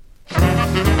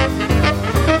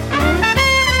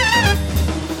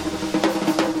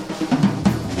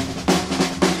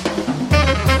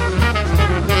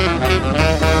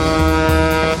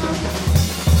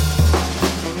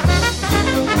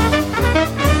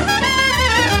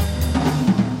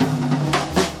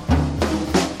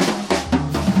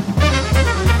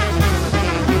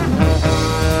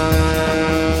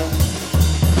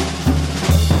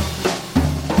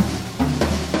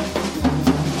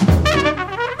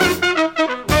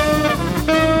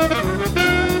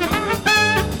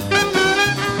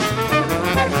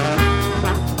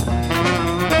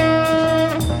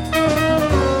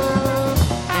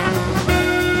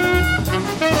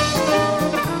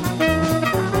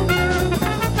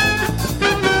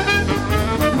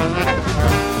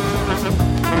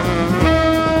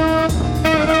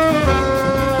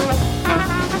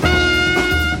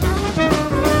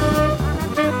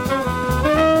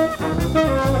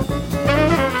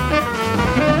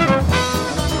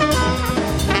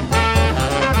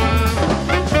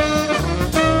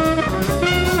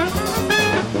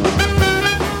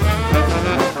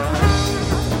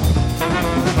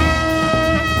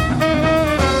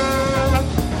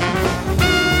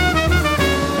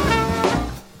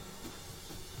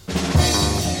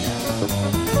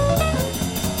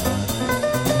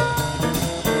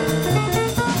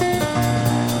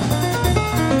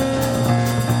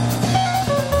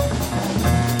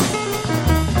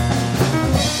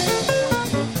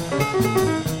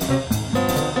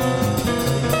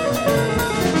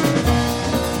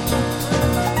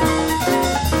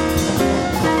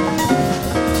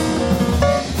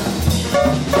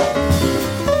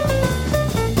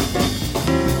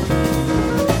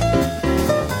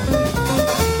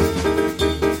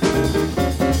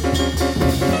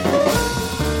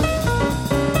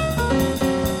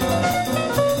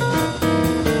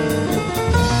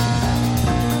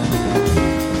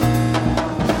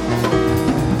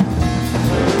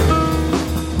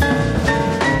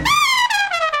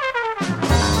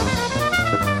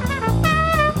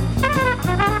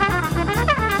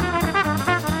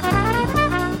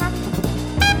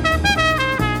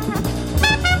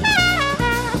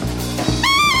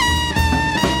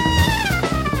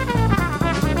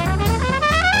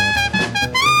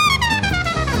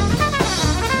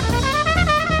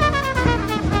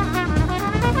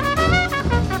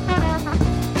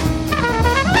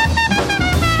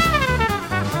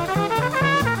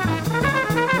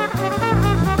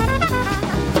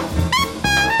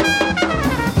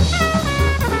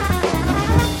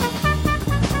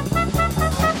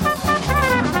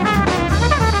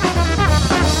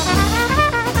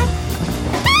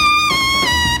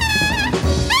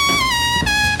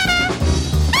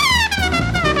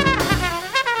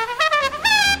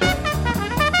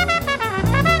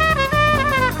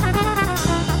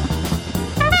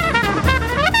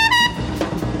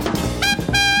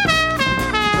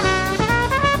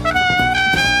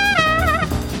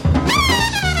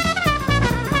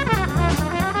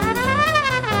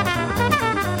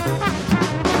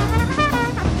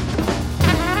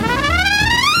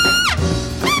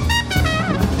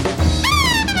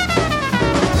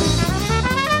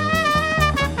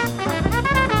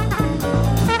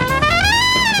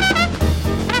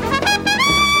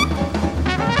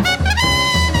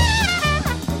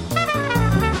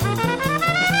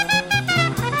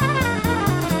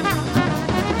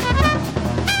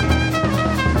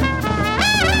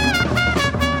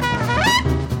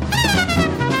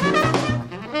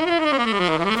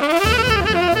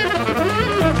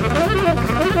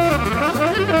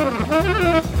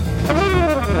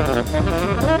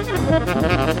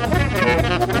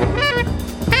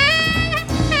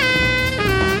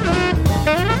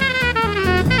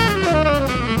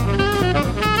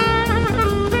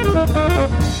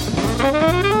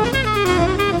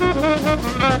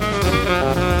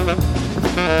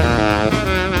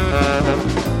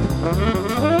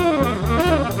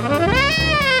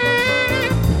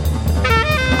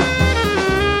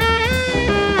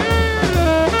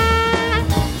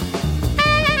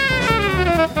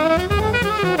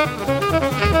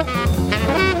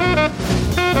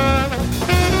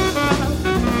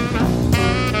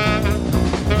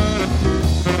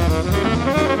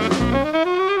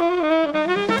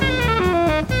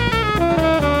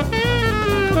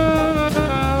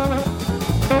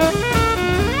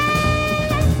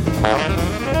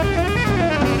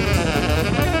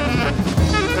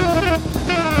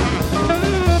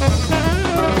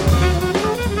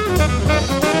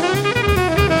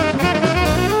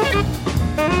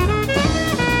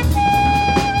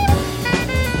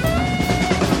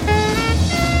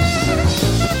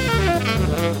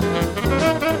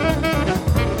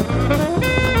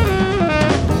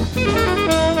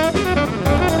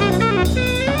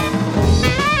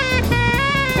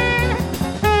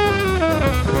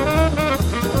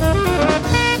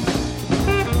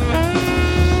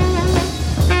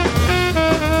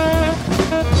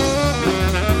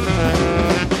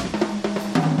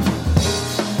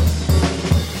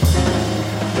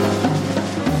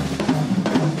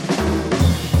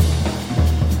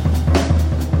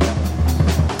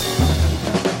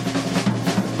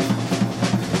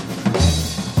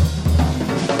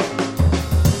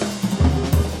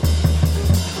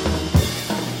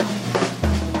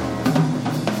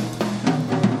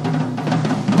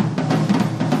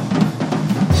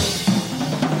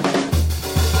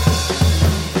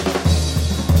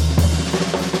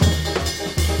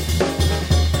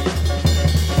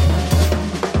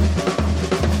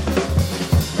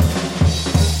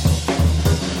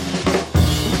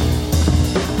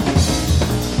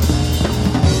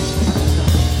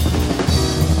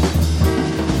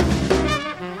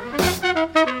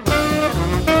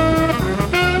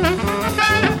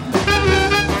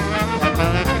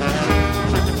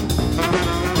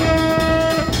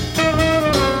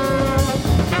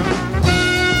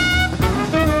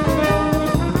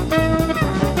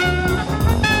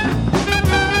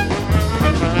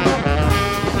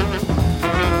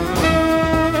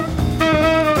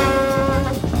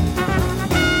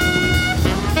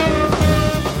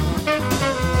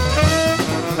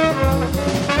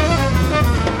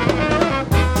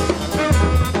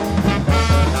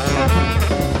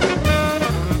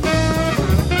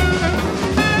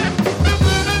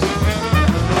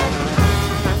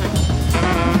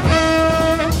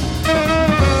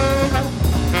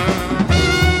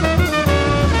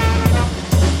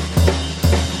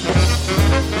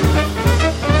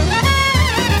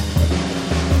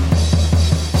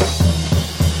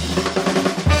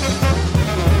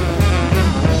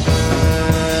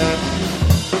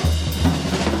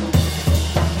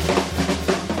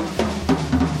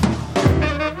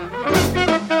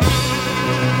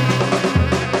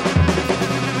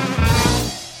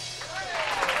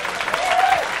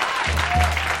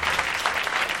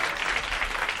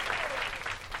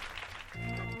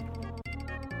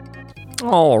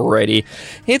 Alrighty.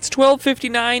 It's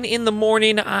 12:59 in the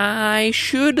morning. I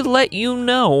should let you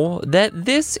know that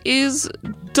this is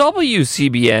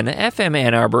WCBN FM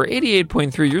Ann Arbor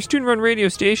 88.3, your student-run radio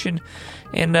station.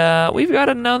 And we've got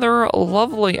another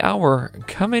lovely hour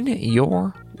coming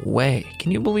your way.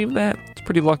 Can you believe that? It's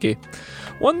pretty lucky.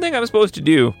 One thing I'm supposed to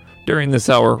do during this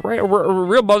hour, right? We're a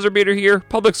real buzzer beater here.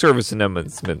 Public service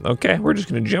announcement. Okay, we're just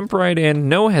going to jump right in.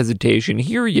 No hesitation.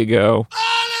 Here you go.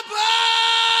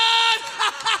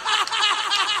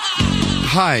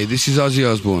 Hi, this is Ozzy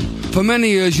Osbourne. For many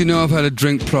years, you know I've had a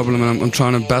drink problem, and I'm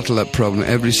trying to battle that problem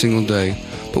every single day.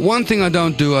 But one thing I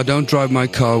don't drive my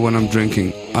car when I'm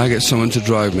drinking. I get someone to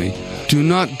drive me. Do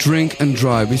not drink and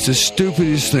drive. It's the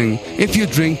stupidest thing. If you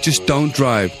drink, just don't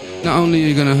drive. Not only are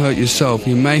you going to hurt yourself,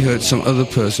 you may hurt some other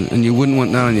person, and you wouldn't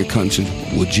want that on your conscience,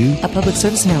 would you? A public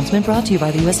service announcement brought to you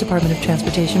by the U.S. Department of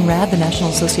Transportation, RAD, the National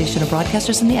Association of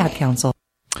Broadcasters, and the Ad Council.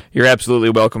 You're absolutely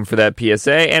welcome for that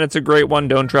PSA, and it's a great one.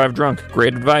 Don't drive drunk.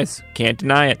 Great advice. Can't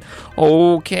deny it.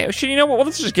 Okay, you know what? Well,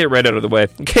 let's just get right out of the way.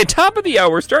 Okay, top of the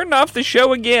hour, starting off the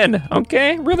show again.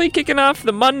 Okay, really kicking off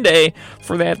the Monday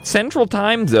for that Central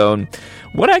Time Zone.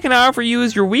 What I can offer you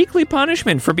is your weekly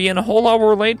punishment for being a whole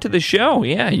hour late to the show.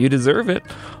 Yeah, you deserve it.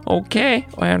 Okay,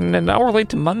 and an hour late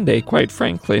to Monday, quite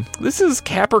frankly. This is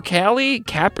Caper Kai,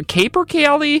 Caper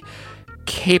Cayley,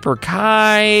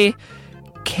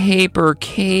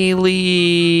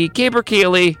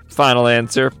 final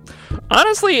answer.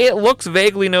 Honestly, it looks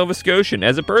vaguely Nova Scotian.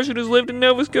 As a person who's lived in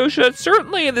Nova Scotia,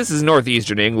 certainly this is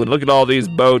northeastern England. Look at all these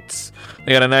boats.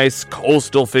 They got a nice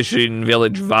coastal fishing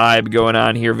village vibe going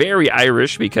on here. Very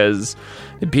Irish, because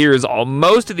it appears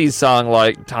most of these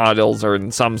song-like titles are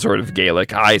in some sort of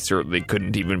Gaelic. I certainly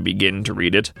couldn't even begin to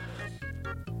read it.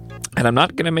 And I'm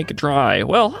not going to make it try.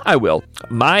 Well, I will.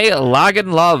 My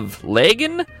Lagan Love.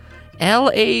 Lagan?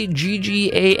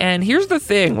 Laggan. Here's the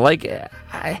thing,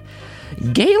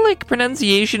 Gaelic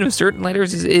pronunciation of certain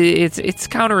letters is it's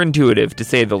counterintuitive, to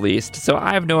say the least. So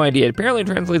I have no idea. It apparently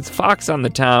translates fox on the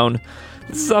town.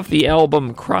 This is off the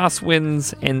album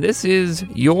Crosswinds, and this is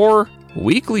your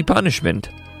weekly punishment.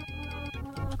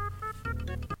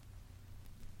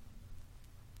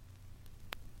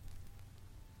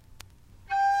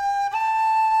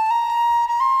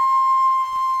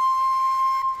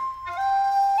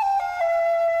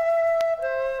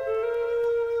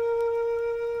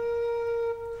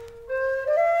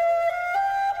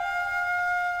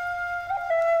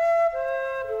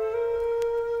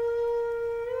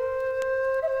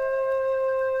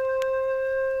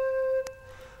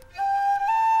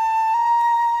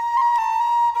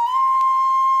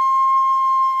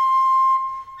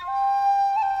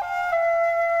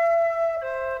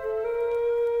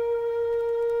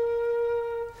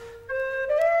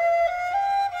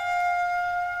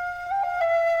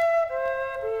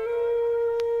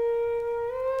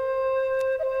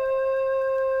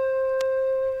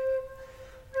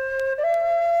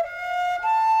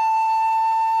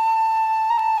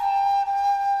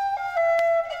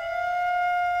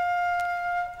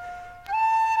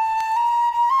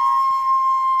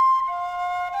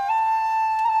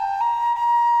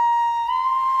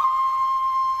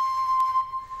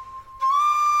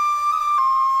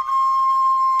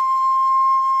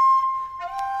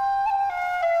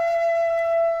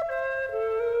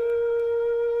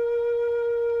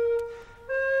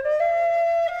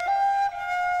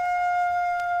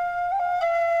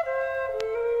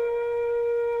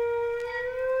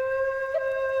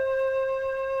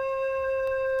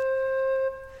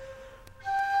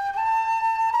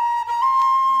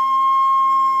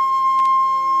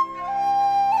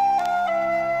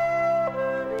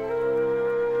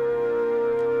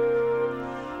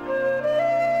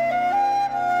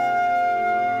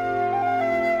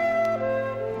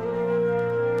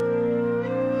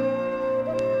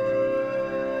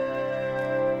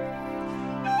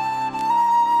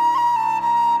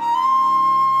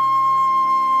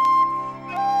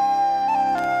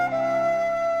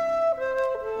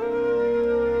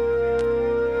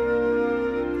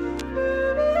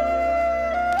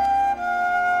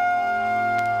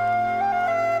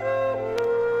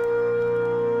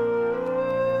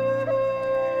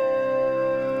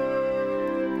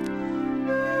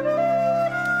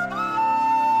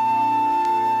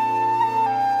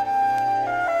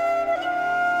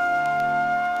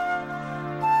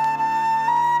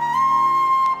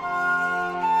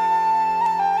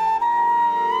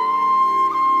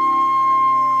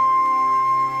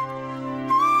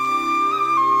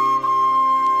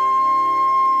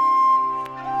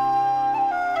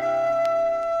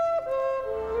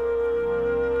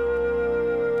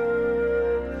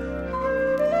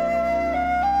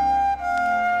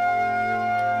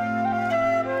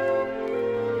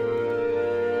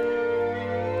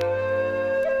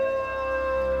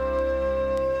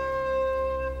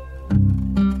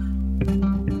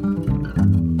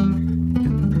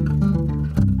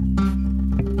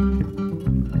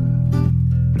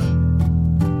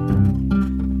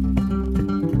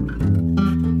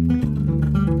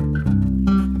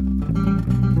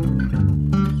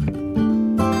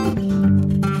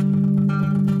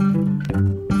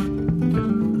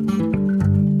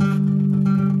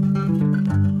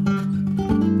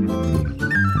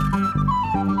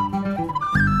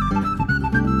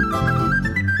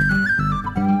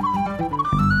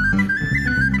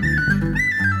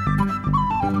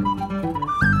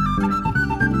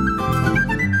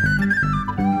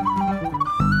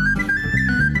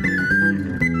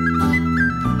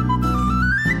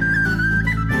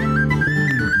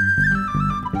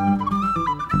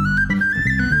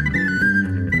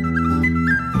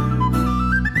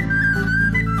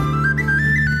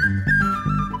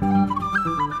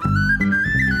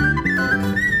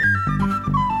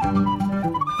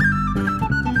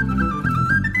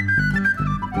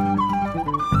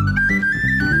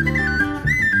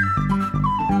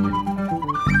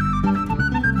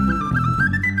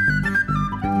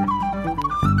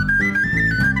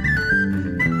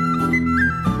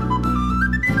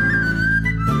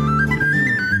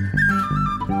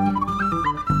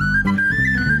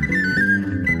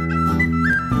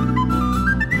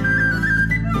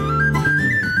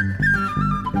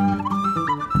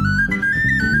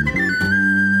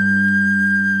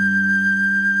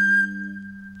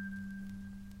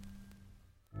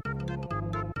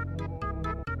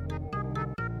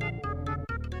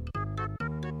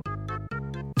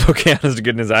 Okay, honest to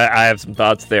goodness, I have some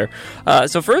thoughts there.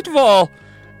 So first of all,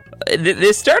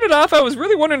 this started off, I was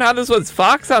really wondering how this was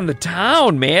Fox on the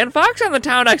Town, man. Fox on the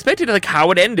Town, I expected like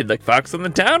how it ended. Like, Fox on the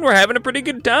Town, we're having a pretty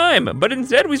good time. But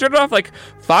instead, we started off like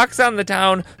Fox on the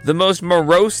Town, the most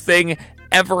morose thing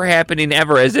ever happening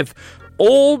ever, as if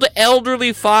old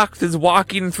elderly Fox is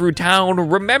walking through town,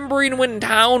 remembering when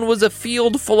town was a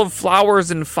field full of flowers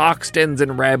and fox dens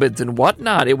and rabbits and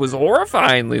whatnot. It was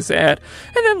horrifyingly sad.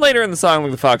 And then later in the song,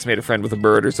 like, the fox made a friend with a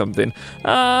bird or something.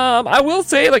 I will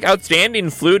say, like,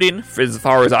 outstanding fluting, as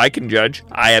far as I can judge.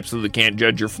 I absolutely can't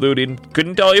judge your fluting.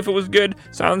 Couldn't tell you if it was good.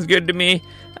 Sounds good to me.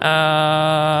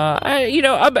 A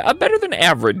better than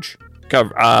average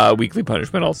weekly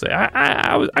punishment, I'll say.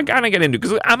 I kind of get into it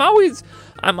because I'm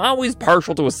always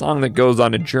partial to a song that goes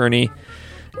on a journey,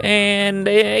 and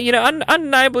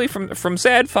undeniably from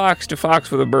sad fox to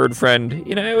fox with a bird friend,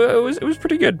 it was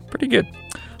pretty good.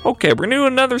 Okay, we're gonna do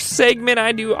another segment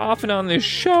I do often on this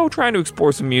show, trying to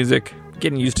explore some music,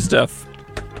 getting used to stuff.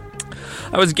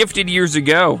 I was gifted years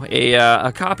ago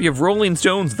a copy of Rolling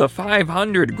Stone's The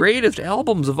 500 Greatest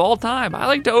Albums of All Time. I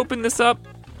like to open this up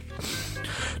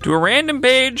to a random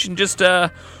page and just,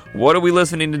 what are we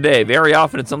listening today? Very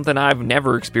often it's something I've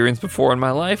never experienced before in my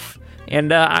life.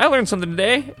 And I learned something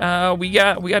today. We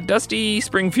got Dusty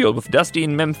Springfield with Dusty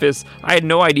in Memphis. I had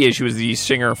no idea she was the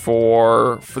singer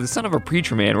for The Son of a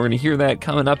Preacher Man. We're going to hear that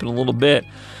coming up in a little bit.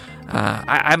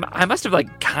 I must have,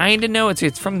 like, kind of know.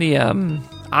 It's from the,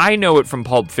 I know it from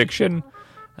Pulp Fiction.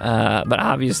 But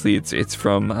obviously it's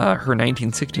from her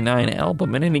 1969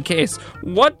 album. In any case,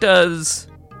 what does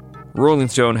Rolling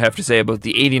Stone have to say about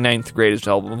the 89th greatest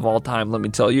album of all time? Let me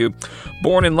tell you.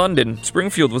 Born in London,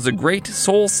 Springfield was a great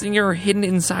soul singer hidden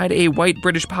inside a white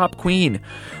British pop queen,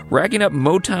 racking up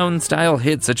Motown-style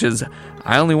hits such as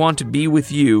I Only Want to Be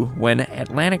With You when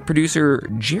Atlantic producer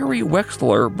Jerry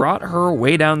Wexler brought her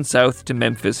way down south to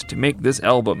Memphis to make this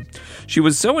album. She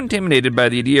was so intimidated by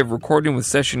the idea of recording with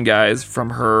session guys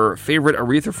from her favorite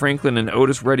Aretha Franklin and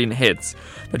Otis Redding hits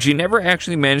that she never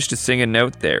actually managed to sing a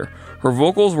note there. Her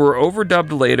vocals were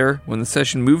overdubbed later when the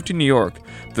session moved to New York.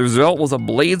 The result was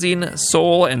blazing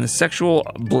soul and sexual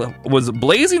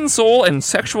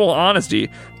honesty,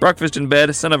 Breakfast in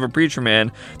Bed, Son of a Preacher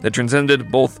Man, that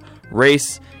transcended both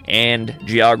race and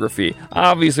geography.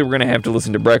 Obviously, we're going to have to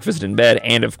listen to Breakfast in Bed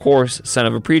and, of course, Son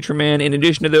of a Preacher Man. In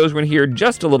addition to those, we're going to hear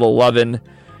Just a Little Lovin'.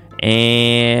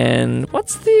 And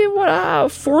what's the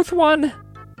fourth one?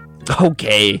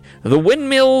 Okay, The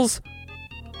Windmills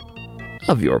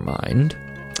of Your Mind.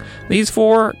 These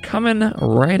four coming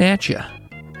right at you.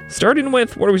 Starting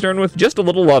with, what are we starting with? Just a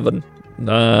Little Lovin'.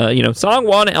 Song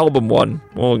one, album one.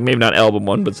 Well, maybe not album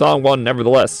one, but song one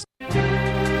nevertheless.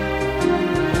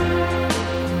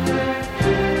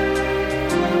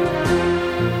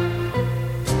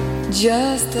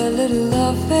 Just a little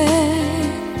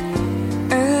loving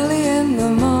early in the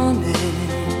morning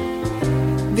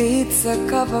beats a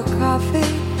cup of coffee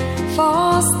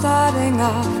for starting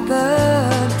off the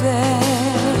day.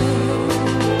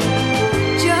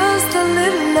 Just a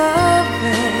little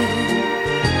loving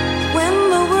when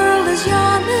the world is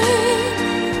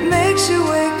yawning makes you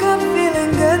wake up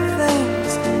feeling good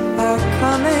things are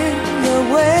coming your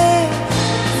way.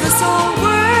 This whole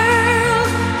world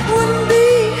wouldn't be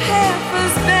half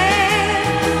as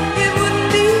bad, it wouldn't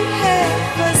be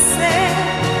half as sad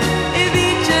if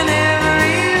each and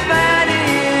everybody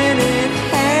in it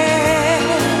had,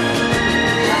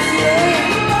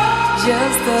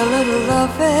 just a little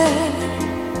loving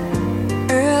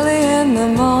early in the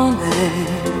morning,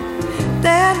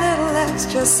 that little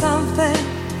extra something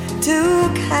to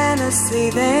kind of see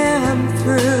them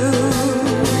through.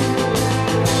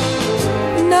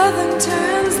 Nothing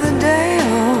turns the day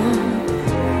on,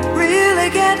 really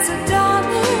gets it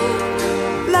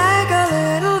dawning, like a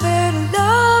little bit of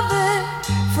loving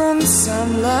from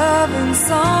some loving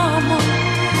someone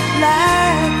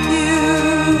like you.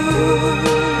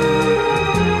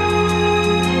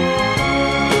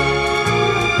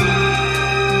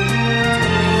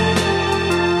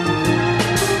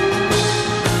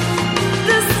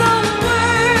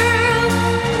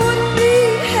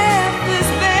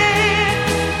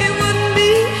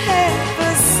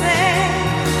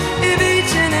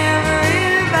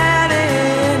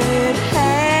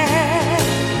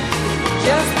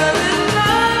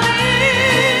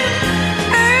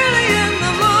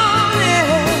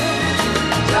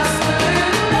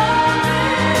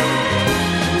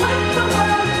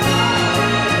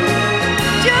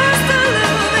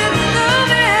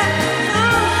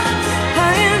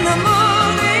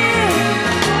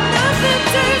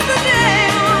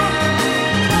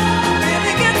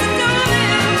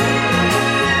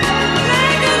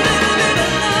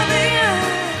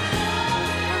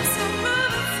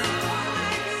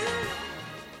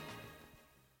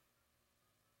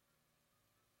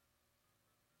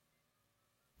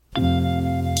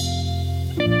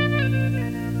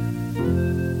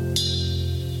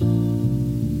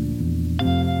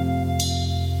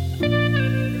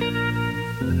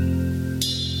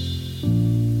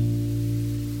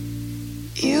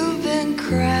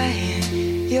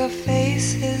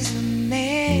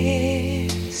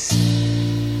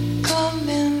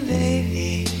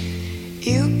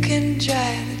 You can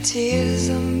dry the tears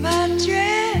on my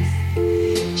dress.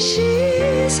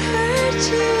 She's hurt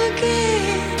you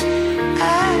again,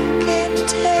 I can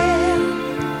tell.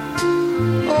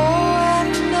 Oh, I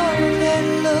know that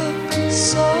look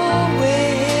so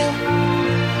well.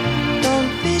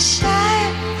 Don't be shy,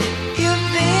 you've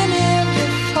been here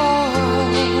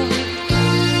before.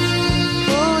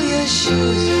 Pull your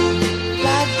shoes up,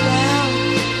 lie down,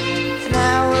 and I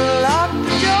will lock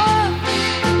the door.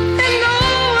 And no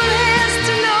one has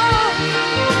to know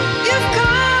you've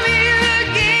come here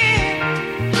again.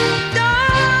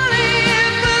 Darling,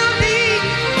 it will be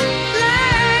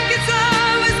like it's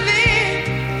always been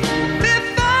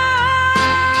before.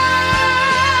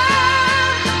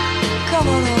 Come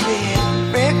on over here,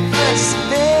 breakfast,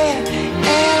 bed,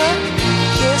 and a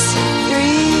kiss and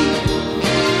three.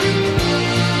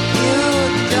 You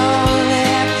don't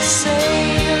have to say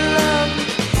you love me.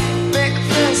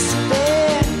 Breakfast,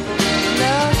 bed,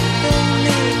 nothing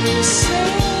need to say.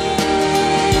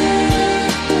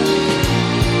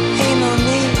 Ain't no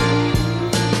need.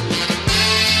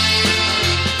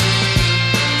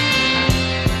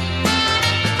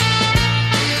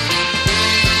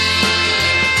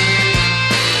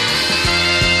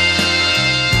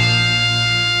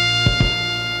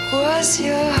 What's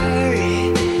your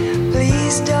hurry?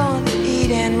 Please don't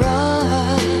eat and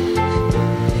run.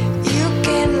 You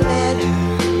can let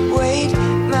her wait,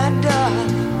 my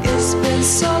darling. It's been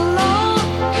so long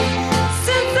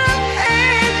since I've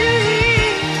had you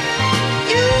here.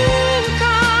 You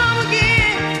come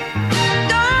again,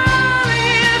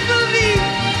 darling. It will be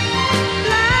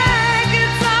like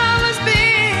it's always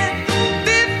been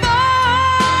before.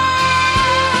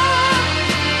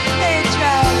 Hey,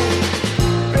 Charlie.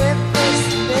 Breakfast,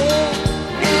 bed,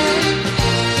 and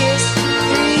kiss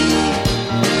three.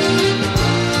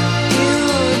 You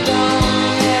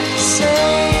don't have to say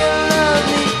you love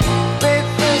me.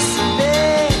 Breakfast,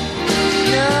 bed,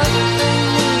 nothing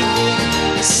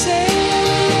need to say.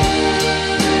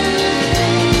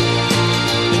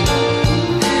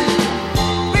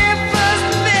 Breakfast,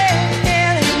 bed,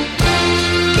 and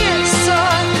kiss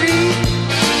or three.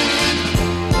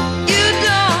 You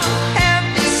don't have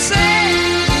to say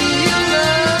you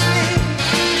love me.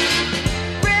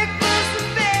 Breakfast,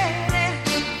 bed, and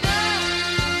nothing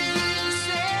to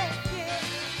say.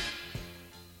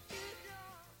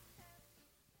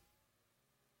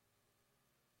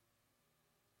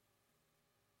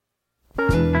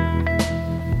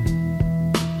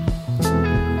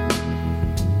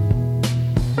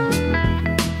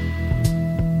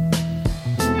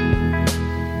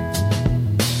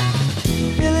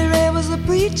 Billy Ray was a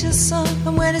preacher's son,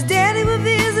 and when his daddy would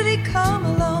visit, he'd come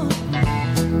along.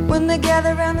 When they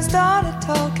gathered around and started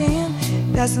talking,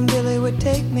 Cousin Billy would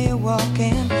take me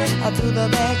walking. Out through the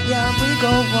backyard we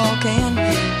go walking.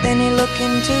 Then he looked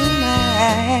into my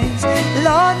eyes.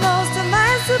 Lord knows to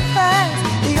my surprise,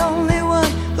 the only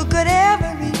one who could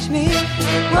ever reach me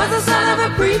was the son of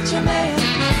a preacher man.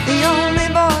 The only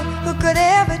boy who could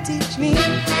ever teach me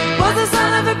was the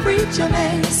son of a preacher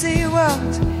man. Yes, he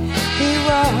was. He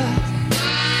was.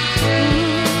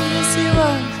 Yes, he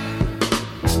was.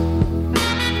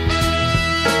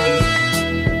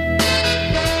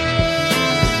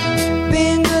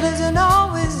 Being good isn't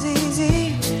always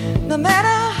easy, no matter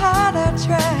how hard I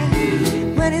try.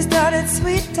 When he started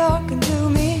sweet talking to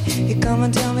me, he'd come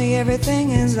and tell me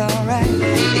everything is alright.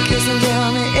 He'd kiss and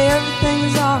tell me everything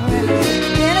is alright.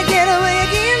 Can I get away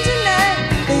again tonight?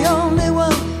 The only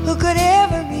one who could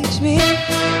ever reach me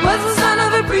was the son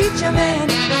of a preacher man.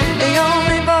 The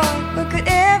only boy who could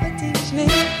ever teach me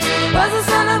was the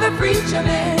son of a preacher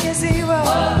man. Yes, he was.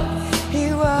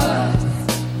 He was.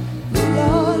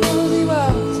 Lord knows he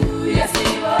was. Yes,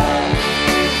 he was.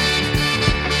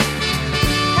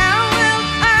 How well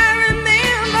I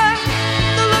remember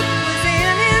the look was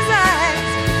in his eyes,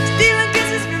 stealing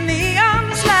kisses from me on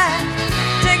the slide,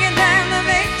 taking time to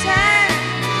make time,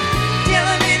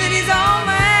 telling me that he's all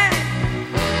mine,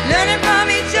 learning from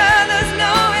each other's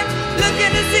knowing,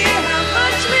 looking to see how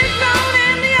much we've grown,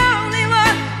 and the only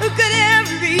one who could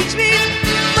ever reach me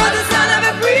was the son of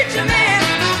a preacher man.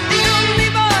 The only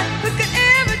boy who could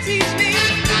ever teach me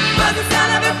was the son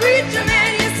of a preacher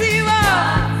man. Yes, he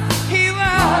was. He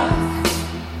was.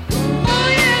 Oh,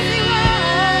 yes, he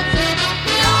was.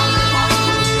 The only one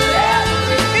who could ever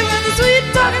reach me. He was the sweet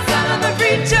talking son of a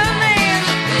preacher man.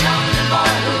 The only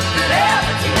boy who could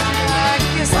ever teach me. I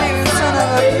guess he was the son of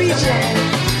a preacher man.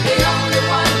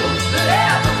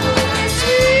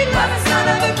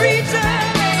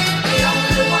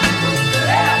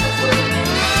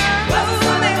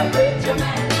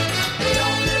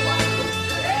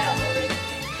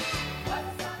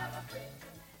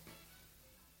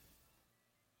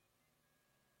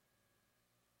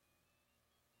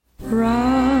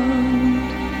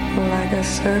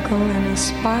 circle in a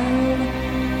spiral,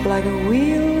 like a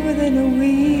wheel within a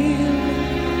wheel,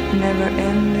 never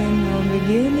ending or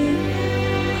beginning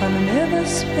on an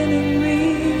ever-spinning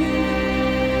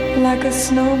reel, like a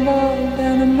snowball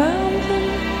down a mountain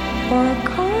or a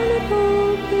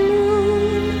carnival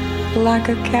balloon, like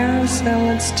a carousel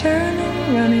that's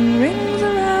turning, running rings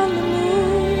around the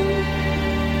moon,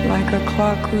 like a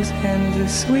clock whose hands are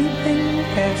sweeping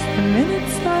past the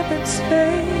minutes of its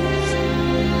face,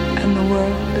 and the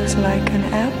world is like an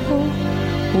apple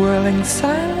whirling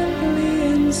silently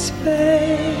in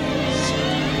space,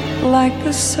 like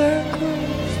the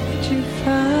circles that you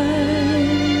find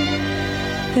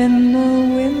in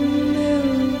the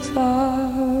windmills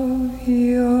of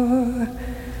your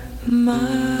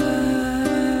mind,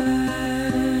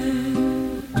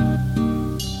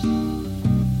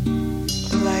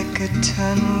 like a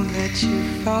tunnel that you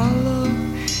follow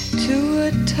to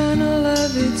a tunnel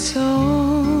of its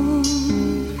own,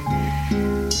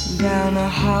 down a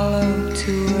hollow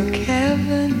to a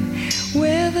cavern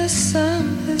where the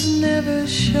sun has never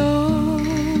shone,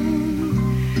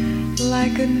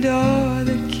 like a door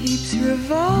that keeps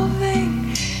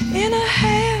revolving in a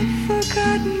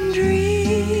half-forgotten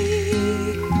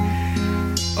dream,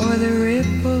 or the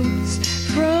ripples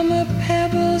from a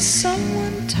pebble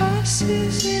someone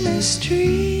tosses in a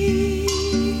stream,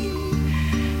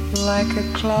 like a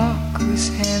clock whose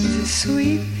hands are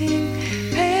sweeping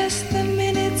past the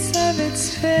minutes of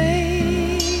its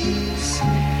face,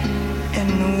 and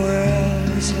the world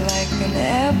is like an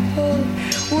apple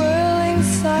whirling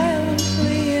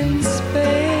silently in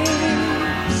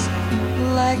space,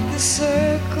 like the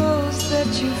circles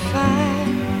that you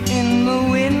find in the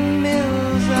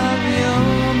windmills of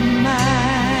your mind.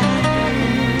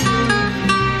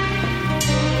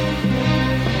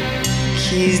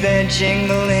 Keys that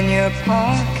jingle in your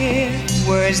pocket,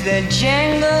 words that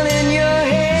jangle in your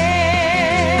head.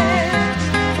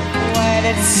 Why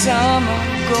did summer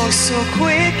go so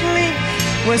quickly?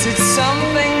 Was it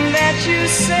something that you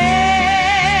said?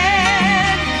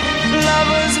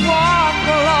 Lovers walk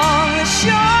along the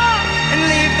shore and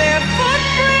leave their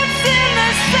footprints in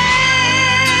the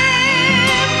sand.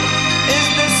 Is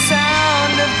the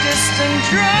sound of distant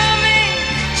drumming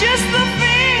just the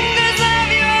fingers of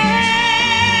your hand?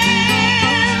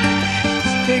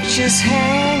 Pictures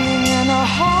hanging in a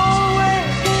hallway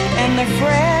and the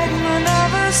fragment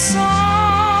of a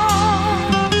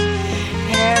song,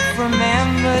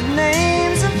 half-remembered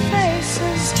names and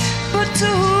faces, but to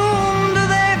whom do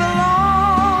they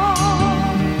belong?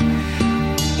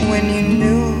 When you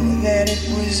knew that it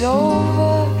was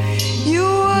over, you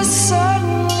were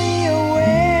suddenly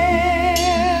aware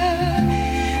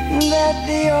that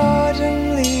the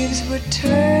autumn leaves were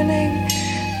turning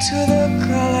to the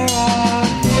color of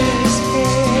his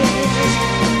hair,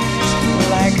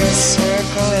 like a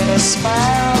circle in a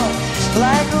spiral,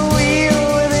 like a wheel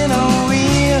within a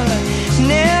wheel,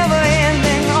 never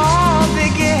ending or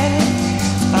beginning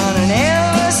on an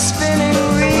ever-spinning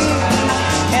reel,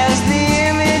 as the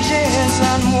images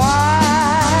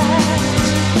unwind,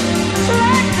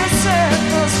 like the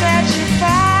circles that you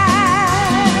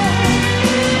find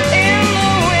in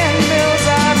the windmills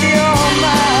of your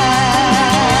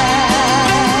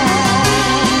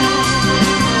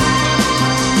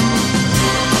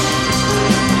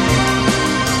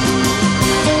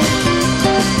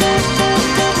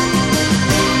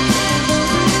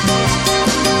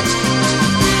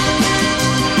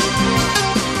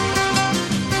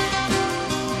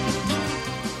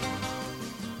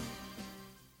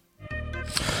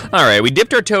All right, we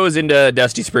dipped our toes into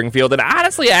Dusty Springfield, and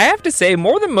honestly, I have to say,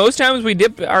 more than most times we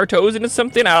dip our toes into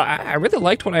something, I really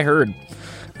liked what I heard.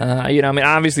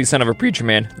 Obviously, Son of a Preacher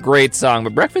Man, great song,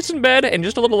 but Breakfast in Bed and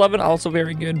Just a Little Lovin', also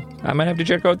very good. I might have to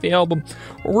check out the album.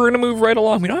 We're gonna move right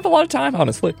along. We don't have a lot of time,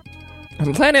 honestly.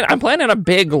 I'm planning a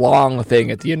big, long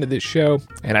thing at the end of this show,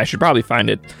 and I should probably find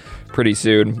it pretty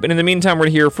soon. But in the meantime, we're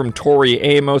gonna hear from Tori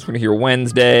Amos, we're gonna hear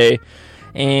Wednesday.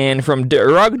 And from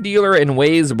Drug Dealer and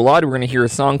Ways Blood, we're going to hear a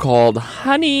song called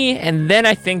Honey, and then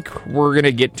I think we're going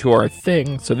to get to our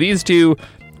thing. So these two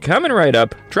coming right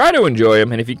up. Try to enjoy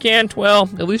them, and if you can't, well,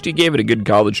 at least you gave it a good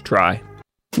college try.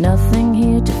 Nothing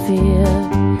here to fear.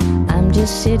 I'm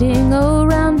just sitting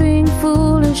around being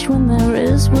foolish when there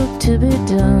is work to be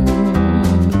done.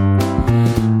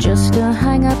 Just a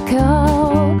hang-up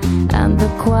call and the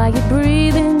quiet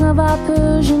breathing of our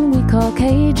Persian we call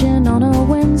Cajun on a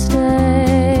Wednesday.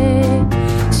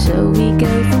 So we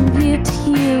go from year to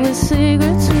year with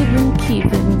cigarettes we've been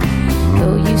keeping,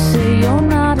 though you say you're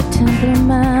not a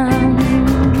temperament.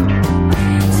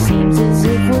 Seems as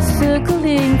if we're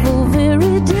circling for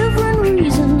very different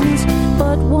reasons,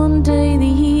 but one day the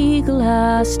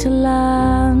has to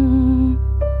land.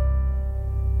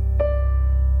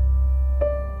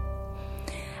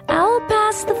 Out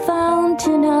past the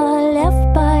fountain I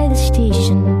left by the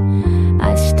station,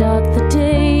 I start the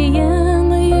day in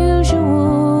the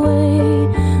usual way.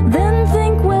 Then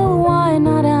think, well, why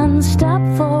not, and stop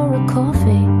for a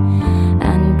coffee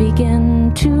and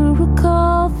begin to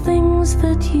recall things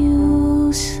that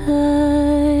you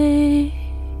say.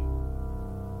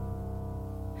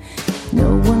 No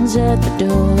one's at the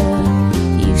door.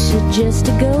 You suggest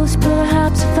a ghost,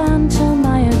 perhaps a phantom.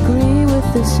 I agree with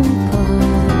this in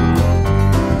part.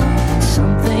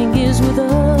 Something is with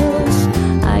us.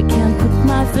 I can't put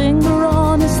my finger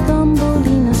on his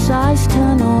Thumbelina size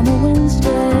 10 on a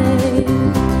Wednesday.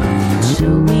 So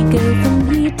we go from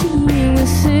year to year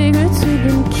with cigarettes we've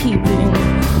been keeping.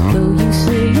 Though you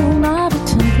say you're not a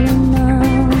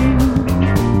temperament,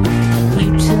 you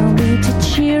tell me to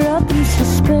cheer up. You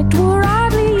suspect we're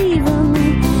oddly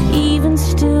even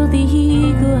still the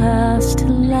eagle has to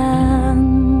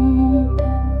land.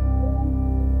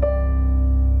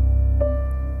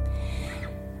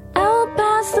 Out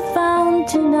past the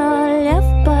fountain I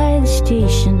left by the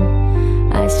station,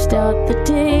 I start the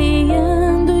day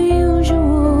in the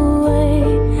usual way.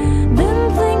 Then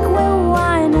think, well,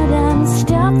 why not, and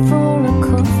stop for a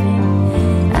coffee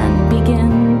and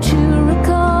begin to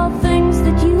recall things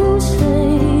that you say.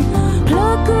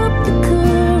 Pluck up the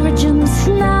courage and the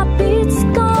slap beat's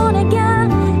gone again.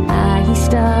 I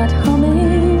start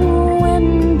humming when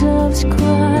doves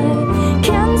cry.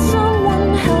 Can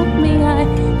someone help me? I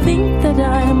think that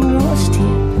I'm lost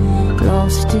here,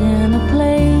 lost in a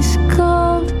place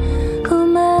called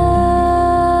America.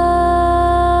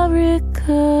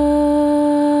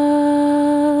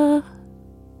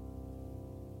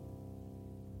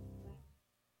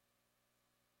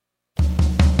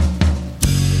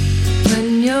 When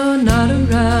you're not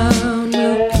around,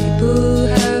 will people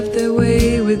have their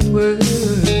way with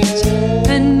words?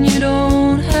 And you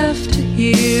don't have to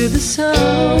hear the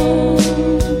sound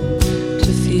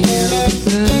to feel the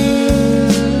burn.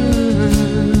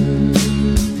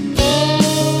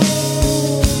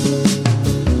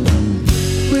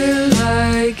 Will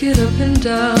I get up and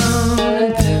down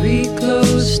and very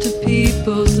close to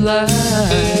people's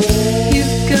lives?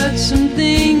 You've got some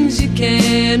things you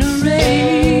can't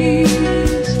erase.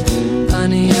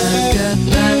 Honey, I've got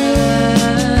mine.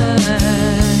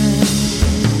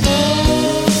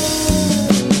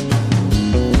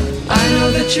 I know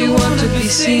that you want to be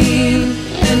seen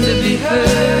and to be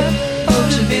heard. Oh,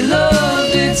 to be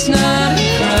loved, it's not a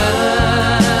crime.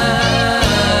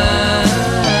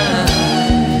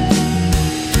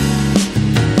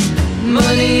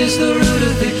 Money is the root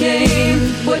of the game,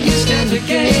 what you stand to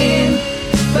gain.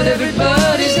 But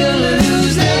everybody's gonna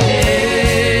lose their heads.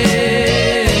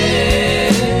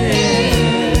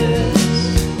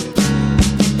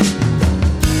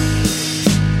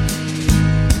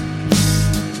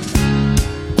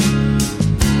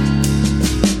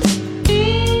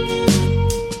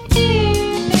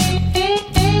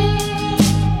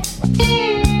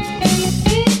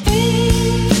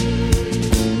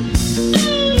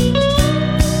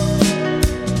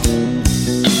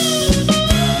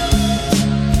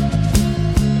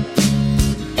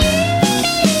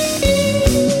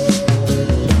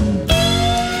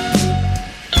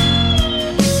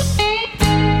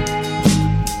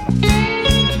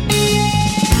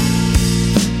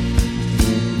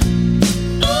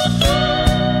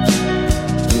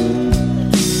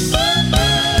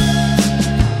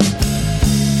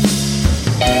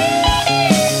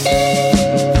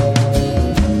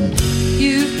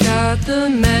 The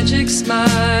magic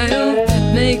smile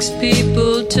that makes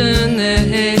people turn their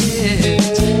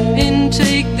heads and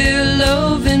take their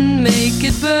love and make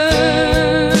it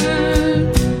burn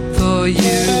for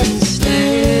you instead.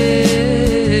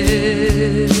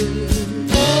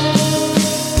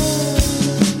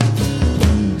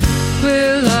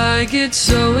 Well, I get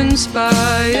so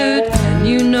inspired, and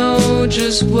you know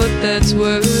just what that's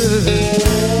worth.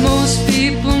 Most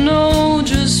people know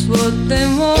just what they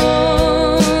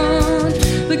want,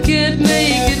 but can't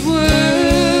make it work.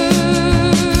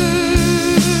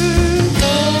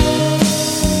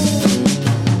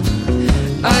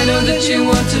 I know that you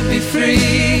want to be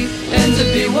free and to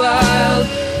be wild,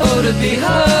 oh, to be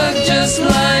hugged just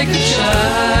like a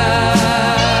child.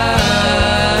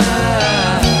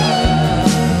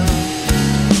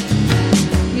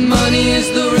 Money is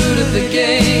the root of the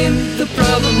game. The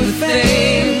problem with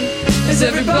fame is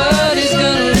everybody's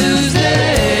gonna lose their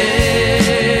head.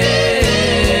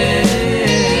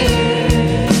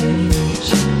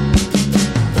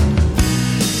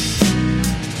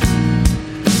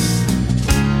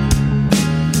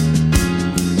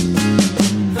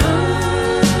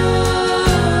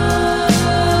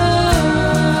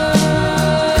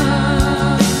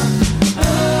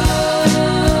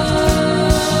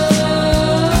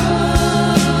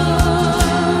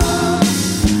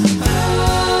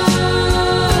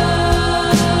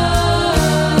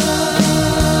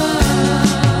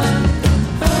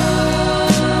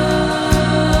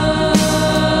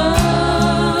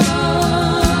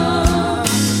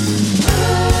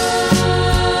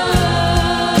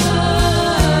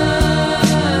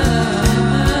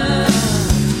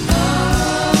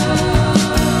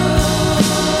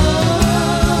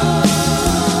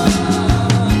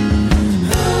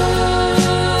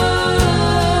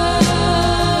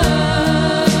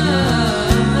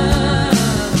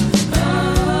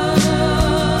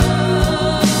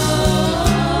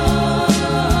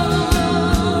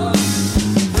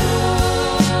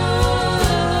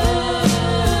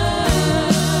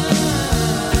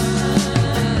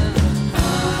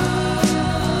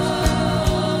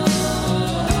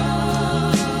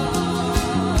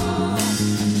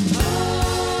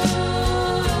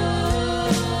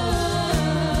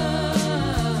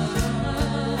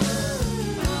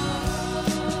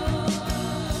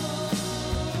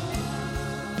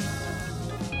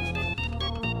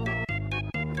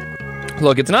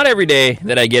 Look, it's not every day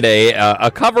that I get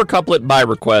a cover couplet by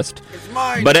request,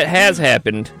 but it has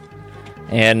happened.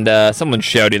 And someone's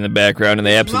shouting in the background, and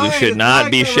they absolutely should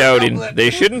not be shouting. They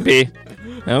shouldn't be.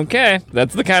 Okay,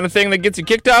 that's the kind of thing that gets you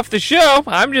kicked off the show.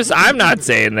 I'm not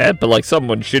saying that, but like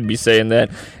someone should be saying that.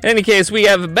 In any case, we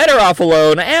have Better Off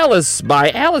Alone, Alice by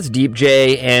Alice Deep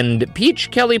J, and Peach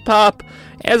Kelly Pop.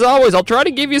 As always, I'll try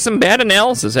to give you some bad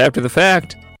analysis after the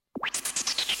fact.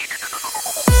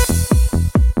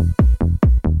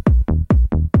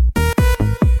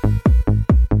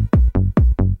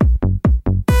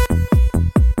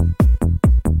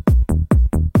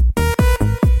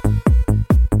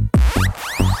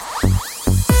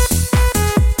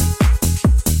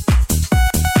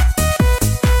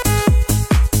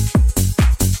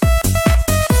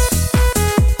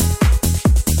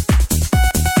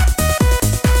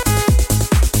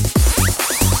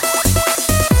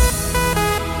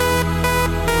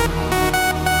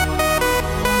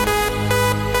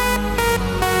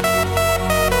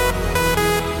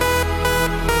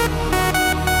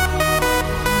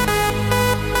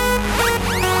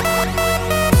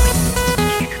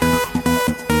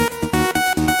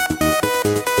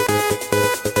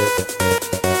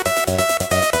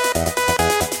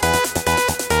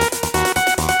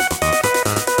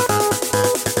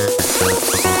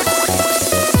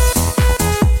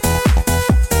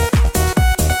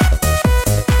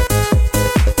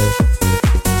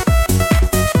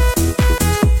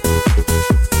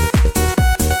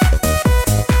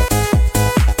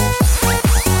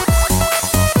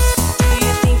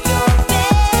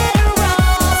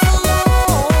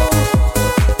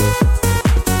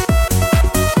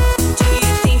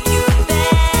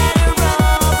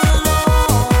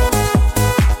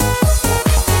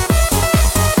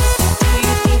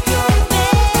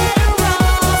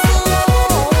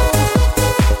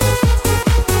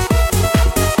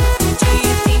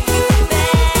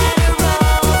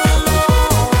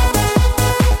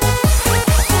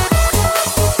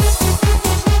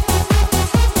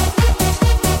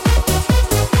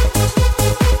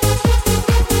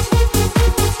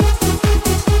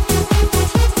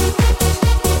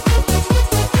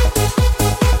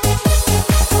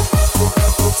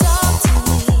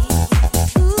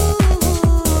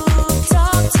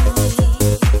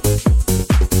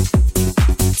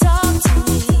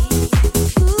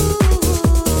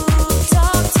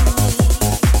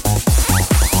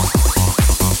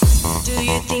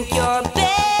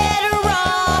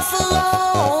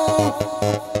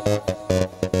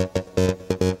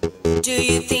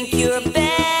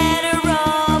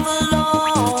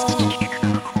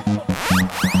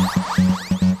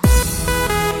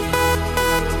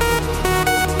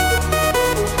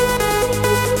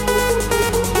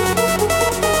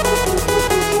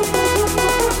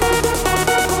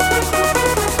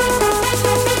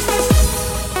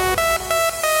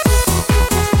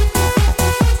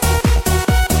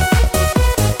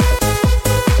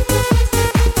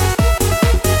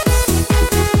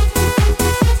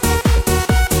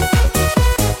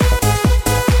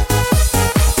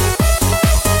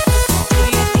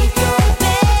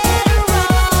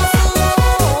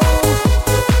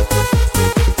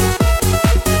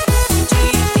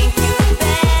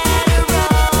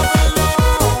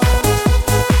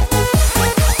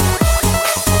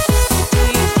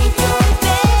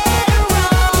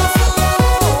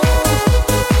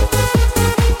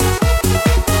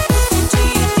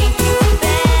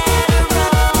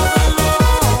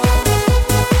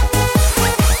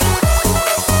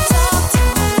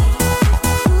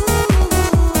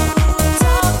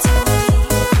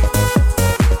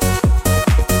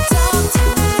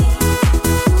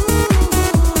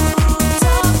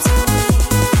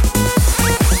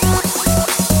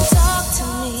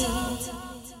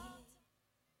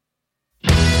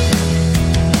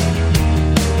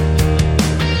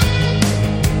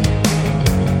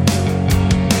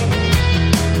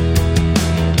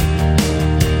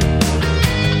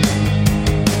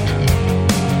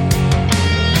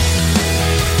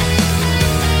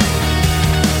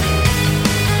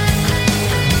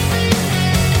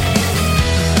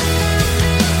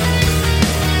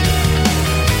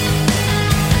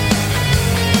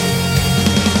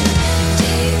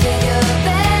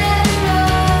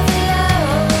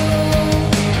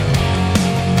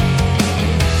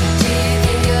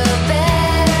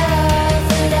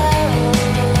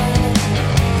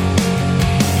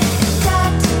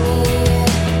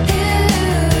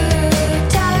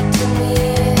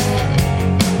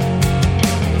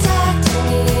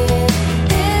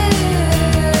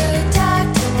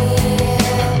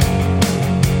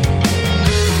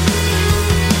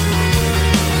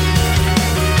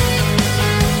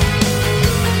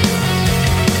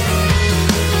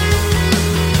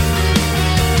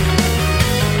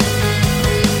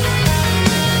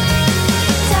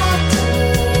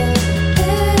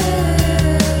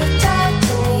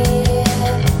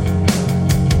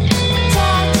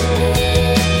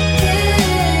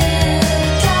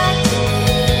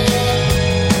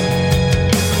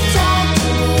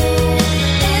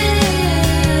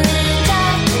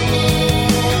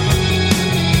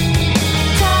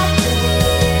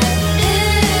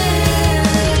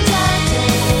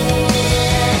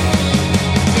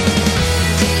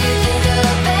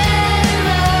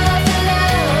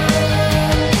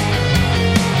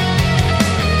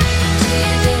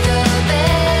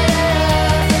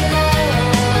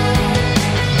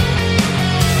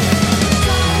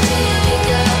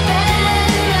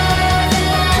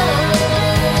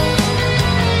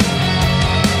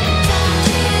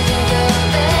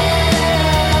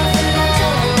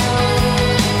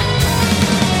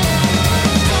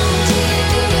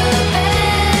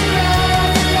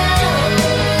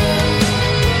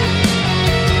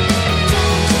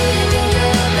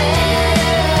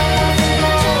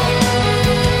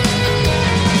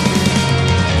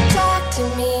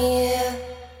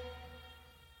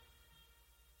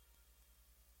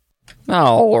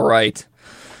 All right.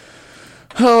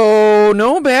 Oh,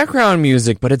 no background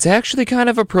music, but it's actually kind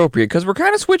of appropriate because we're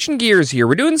kind of switching gears here.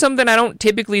 We're doing something I don't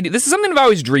typically do. This is something I've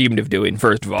always dreamed of doing,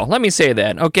 first of all. Let me say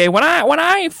that. Okay, when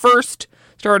I first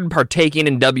started partaking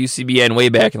in WCBN way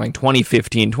back in like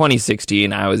 2015,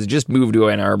 2016. I was just moved to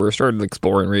Ann Arbor, started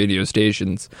exploring radio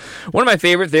stations. One of my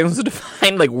favorite things was to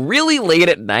find, like, really late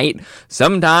at night,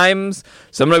 sometimes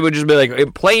somebody would just be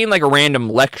like playing like a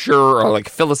random lecture or like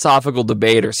philosophical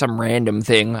debate or some random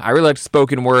thing. I really liked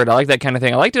spoken word. I like that kind of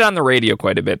thing. I liked it on the radio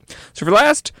quite a bit. So for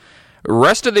the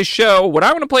rest of this show, what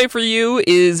I want to play for you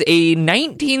is a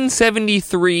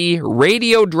 1973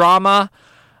 radio drama,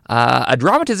 a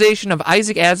dramatization of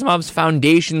Isaac Asimov's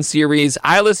Foundation series.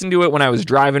 I listened to it when I was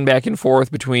driving back and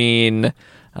forth between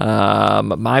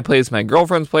my place, my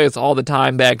girlfriend's place all the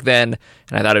time back then,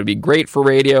 and I thought it would be great for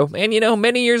radio. And,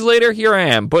 many years later, here I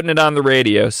am, putting it on the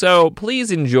radio. So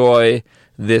please enjoy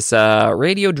this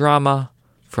radio drama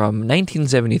from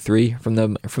 1973 from the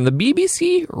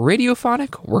BBC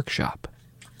Radiophonic Workshop.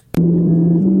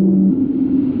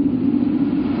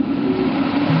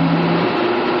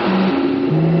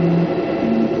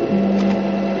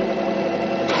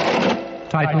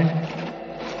 Title: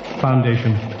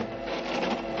 Foundation.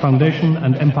 Foundation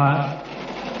and Empire.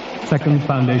 Second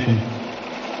Foundation.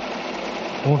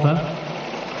 Author: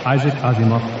 Isaac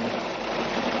Asimov.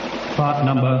 Part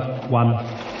number 1.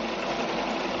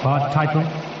 Part title: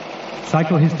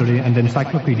 Psychohistory and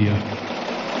Encyclopedia.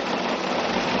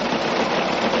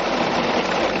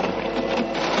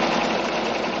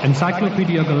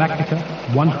 Encyclopedia Galactica,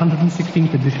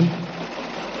 116th edition.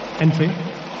 Entry: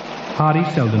 Harry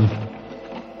Seldon.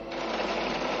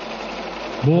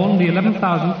 Born the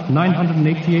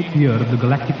 11,988th year of the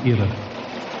galactic era.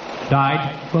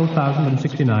 Died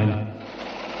 12,069.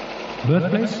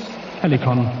 Birthplace: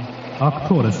 Helicon,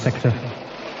 Arcturus sector.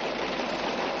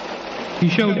 He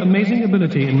showed amazing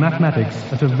ability in mathematics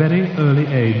at a very early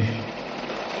age.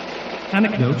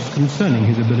 Anecdotes concerning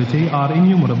his ability are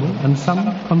innumerable and some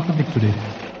contradictory.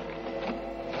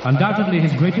 Undoubtedly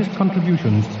his greatest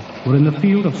contributions were in the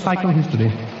field of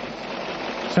psychohistory.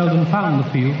 Seldon found the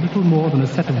field little more than a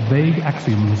set of vague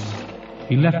axioms.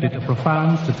 He left it a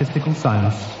profound statistical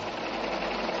science.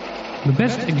 The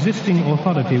best existing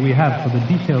authority we have for the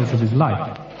details of his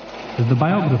life is the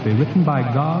biography written by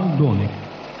Carl Dornick,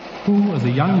 who, as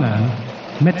a young man,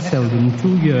 met Seldon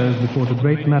 2 years before the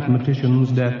great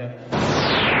mathematician's death.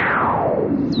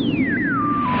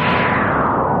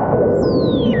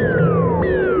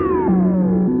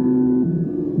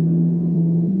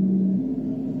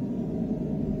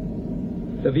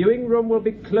 The viewing room will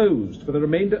be closed for the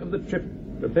remainder of the trip.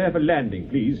 Prepare for landing,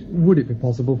 please. Would it be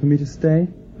possible for me to stay?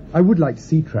 I would like to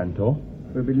see Trantor.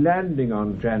 We'll be landing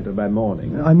on Trantor by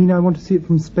morning. I mean, I want to see it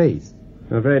from space.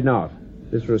 I'm afraid not.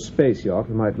 This for a space yacht,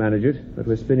 we might manage it, but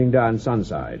we're spinning down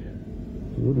Sunside.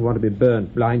 You wouldn't want to be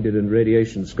burnt, blinded, and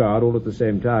radiation-scarred all at the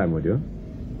same time, would you?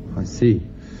 I see.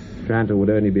 Trantor would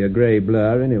only be a grey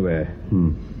blur anyway.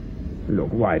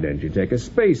 Look, why don't you take a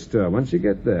space tour once you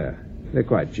get there? They're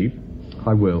quite cheap.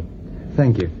 I will.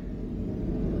 Thank you.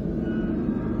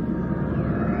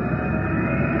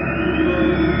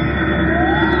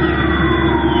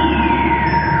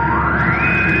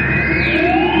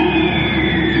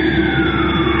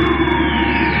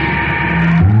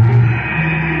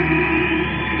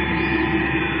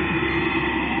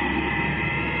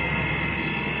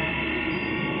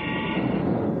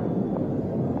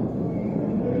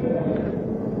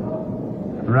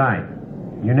 Right.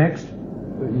 You next?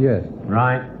 Yes.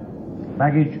 Right.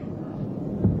 Baggage.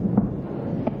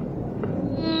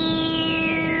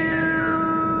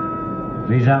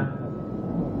 Visa.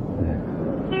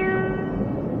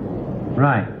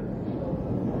 Right.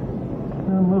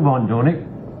 Well, move on, Dornick.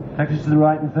 Taxis to the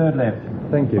right and third left.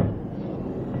 Thank you.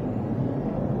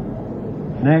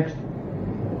 Next.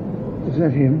 Is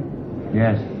that him?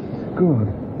 Yes. Good.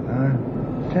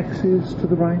 Taxis to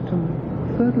the right and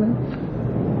third left.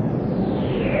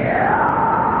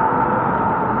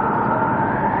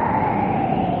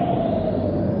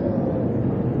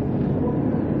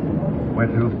 Where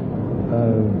to?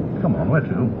 Come on, where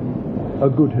to? A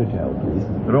good hotel, please.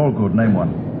 They're all good. Name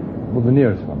one. Well, the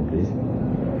nearest one, please.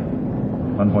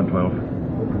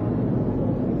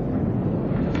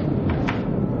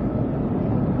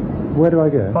 1.12. Where do I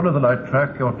go? Follow the light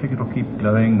track. Your ticket will keep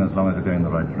glowing as long as you're going in the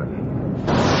right direction.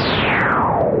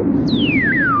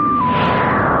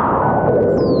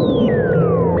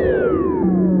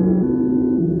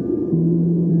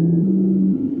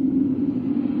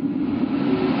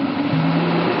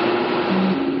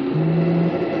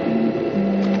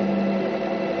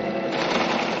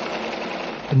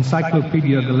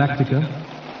 Encyclopedia Galactica,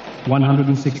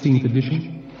 116th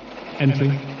edition.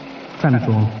 Entry,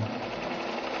 Trantor.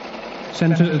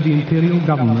 Center of the Imperial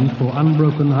Government for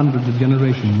unbroken hundreds of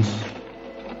generations.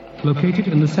 Located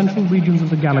in the central regions of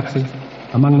the galaxy,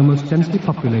 among the most densely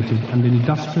populated and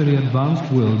industrially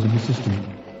advanced worlds of the system.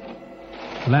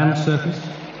 Land surface,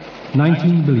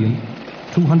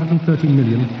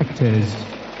 19,230,000,000 hectares,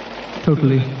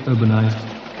 totally urbanized.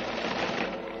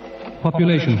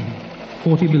 Population,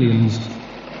 40 billions,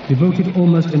 devoted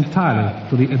almost entirely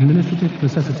to the administrative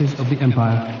necessities of the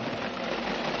Empire.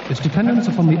 Its dependence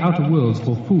upon the outer worlds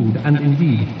for food and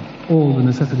indeed all the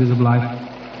necessities of life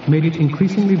made it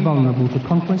increasingly vulnerable to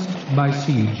conquest by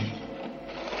siege.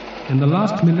 In the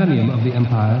last millennium of the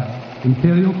Empire,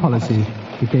 imperial policy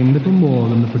became little more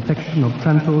than the protection of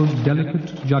Trantor's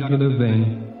delicate jugular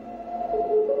vein.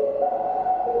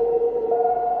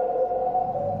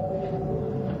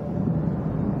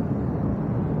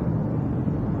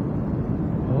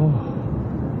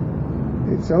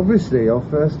 It's obviously your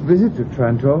first visit to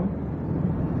Trantor.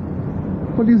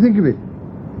 What do you think of it? I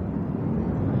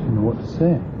don't know what to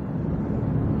say.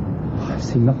 I've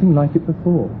seen nothing like it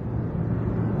before.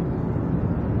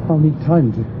 I'll need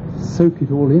time to soak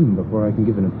it all in before I can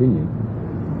give an opinion.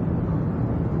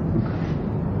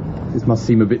 This must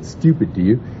seem a bit stupid to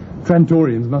you.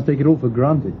 Trantorians must take it all for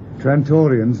granted.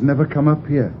 Trantorians never come up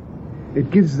here. It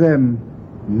gives them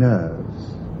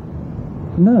nerves.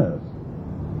 Nerves?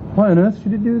 Why on earth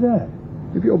should it do that?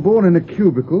 If you're born in a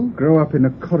cubicle, grow up in a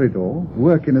corridor,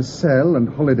 work in a cell and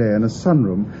holiday in a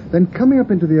sunroom, then coming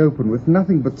up into the open with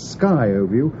nothing but sky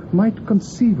over you might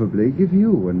conceivably give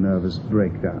you a nervous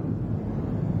breakdown.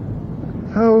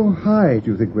 How high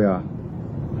do you think we are?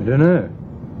 I don't know.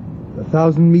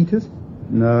 1,000 meters?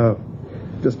 No,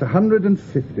 just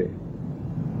 150.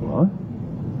 What?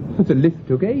 But the lift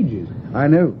took ages. I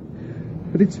know,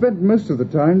 but it spent most of the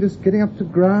time just getting up to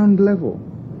ground level.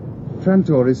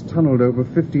 Trantor is tunneled over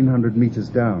 1,500 meters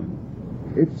down.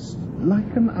 It's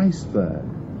like an iceberg.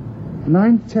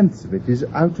 9/10 of it is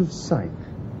out of sight.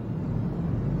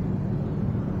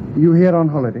 You here on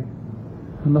holiday?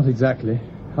 Not exactly.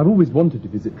 I've always wanted to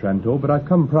visit Trantor, but I've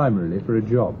come primarily for a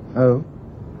job. Oh?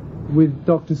 With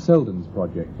Dr. Selden's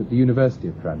project at the University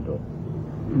of Trantor.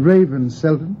 Raven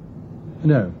Selden?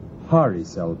 No, Hari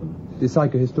Selden, the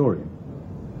psychohistorian.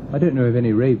 I don't know of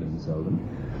any Raven Selden.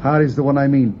 Hari's the one I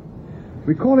mean.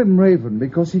 We call him Raven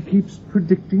because he keeps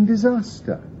predicting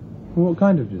disaster. What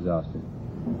kind of disaster?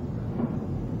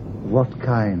 What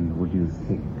kind would you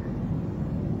think?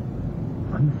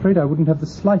 I'm afraid I wouldn't have the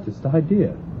slightest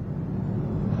idea.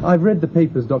 I've read the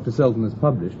papers Dr. Selden has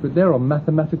published, but they're on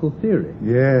mathematical theory.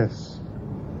 Yes.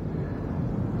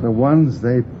 The ones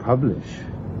they publish.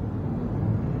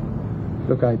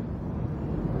 Look, I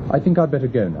think I'd better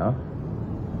go now.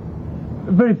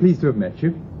 Very pleased to have met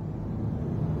you.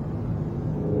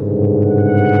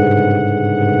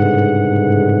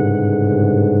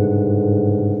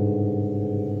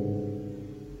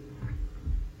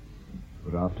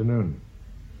 Good afternoon.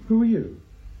 Who are you?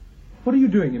 What are you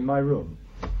doing in my room?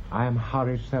 I am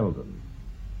Hari Selden.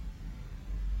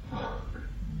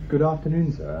 Good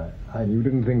afternoon, sir. You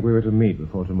didn't think we were to meet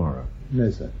before tomorrow? No,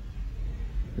 sir.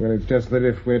 Well, it's just that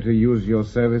if we're to use your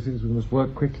services, we must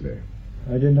work quickly.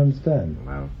 I don't understand.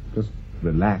 Well, just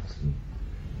relax and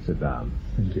sit down.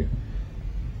 Thank you.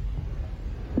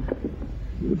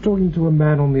 You were talking to a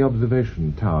man on the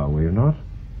observation tower, were you not?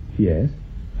 Yes.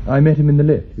 I met him in the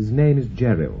lift. His name is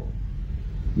Gerrill.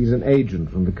 He's an agent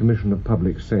from the Commission of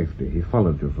Public Safety. He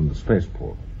followed you from the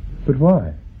spaceport. But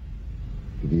why?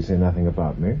 Did he say nothing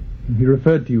about me? He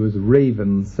referred to you as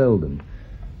Raven Selden.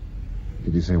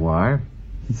 Did he say why?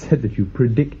 He said that you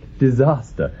predict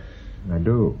disaster. I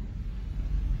do.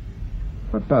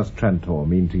 What does Trantor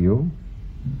mean to you?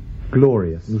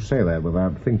 Glorious. You say that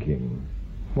without thinking.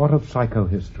 What of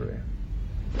psychohistory?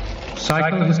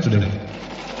 Psychohistory.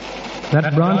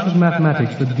 That branch of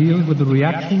mathematics that deals with the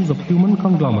reactions of human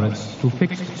conglomerates to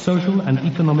fixed social and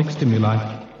economic stimuli.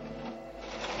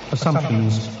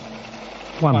 Assumptions.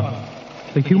 1.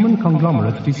 The human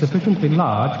conglomerate be sufficiently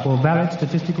large for valid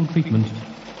statistical treatment.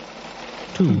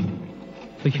 2.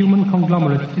 The human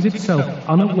conglomerate is itself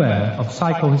unaware of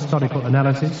psychohistorical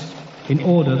analysis in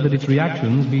order that its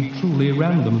reactions be truly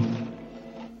random.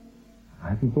 I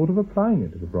hadn't thought of applying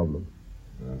it to the problem.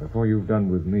 Before you've done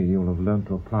with me, you'll have learnt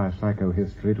to apply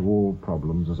psychohistory to all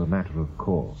problems as a matter of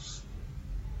course.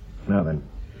 Now then,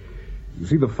 you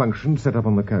see the function set up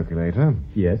on the calculator?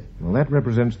 Yes. Well, that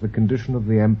represents the condition of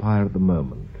the Empire at the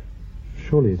moment.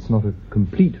 Surely it's not a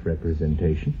complete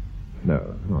representation.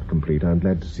 No, not complete. I'm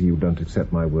glad to see you don't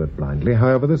accept my word blindly.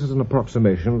 However, this is an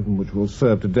approximation which will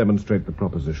serve to demonstrate the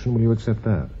proposition. Will you accept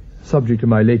that? Subject to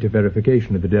my later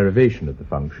verification of the derivation of the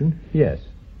function, yes.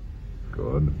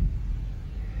 Good.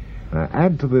 Now,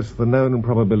 add to this the known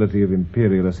probability of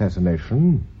imperial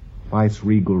assassination,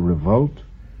 vice-regal revolt,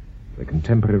 the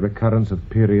contemporary recurrence of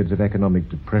periods of economic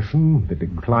depression, the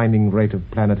declining rate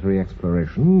of planetary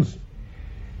explorations.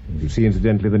 You see,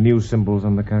 incidentally, the new symbols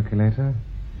on the calculator?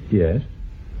 Yes.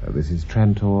 This is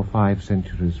Trantor 5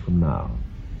 centuries from now.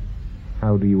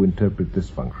 How do you interpret this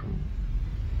function?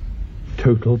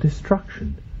 Total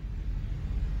destruction.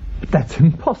 But that's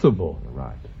impossible.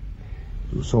 Right.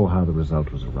 You saw how the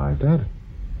result was arrived at.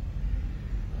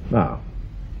 Now,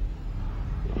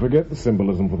 forget the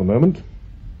symbolism for the moment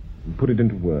and put it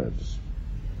into words.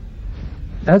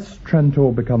 As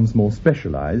Trantor becomes more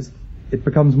specialized, it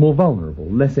becomes more vulnerable,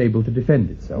 less able to defend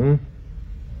itself.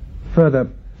 Further,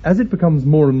 as it becomes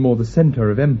more and more the center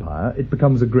of empire, it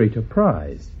becomes a greater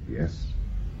prize. Yes.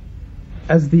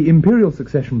 As the imperial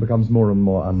succession becomes more and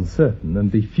more uncertain,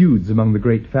 and the feuds among the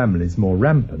great families more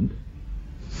rampant,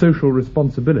 social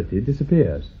responsibility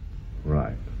disappears.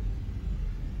 Right.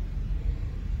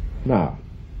 Now,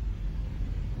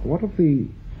 what of the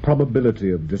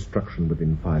probability of destruction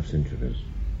within 5 centuries?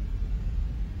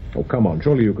 Oh, come on,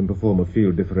 surely you can perform a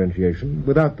field differentiation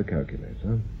without the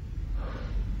calculator.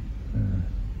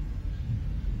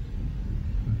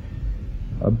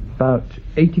 About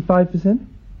 85%?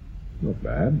 Not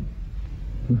bad,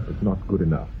 but not good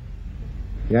enough.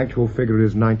 The actual figure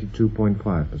is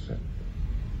 92.5%.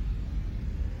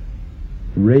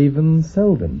 Raven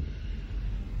Selden.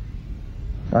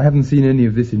 I haven't seen any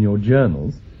of this in your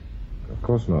journals. Of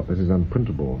course not. This is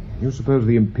unprintable. You suppose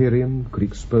the Imperium could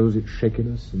expose its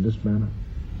shakiness in this manner?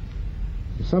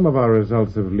 Some of our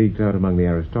results have leaked out among the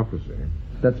aristocracy.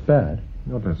 That's bad.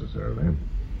 Not necessarily.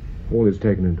 All is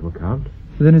taken into account.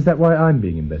 Then is that why I'm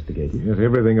being investigated? Yes,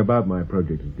 everything about my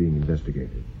project is being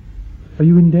investigated. Are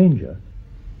you in danger?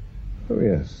 Oh,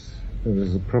 yes. There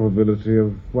is a probability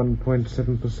of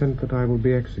 1.7% that I will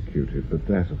be executed, but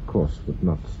that, of course, would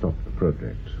not stop the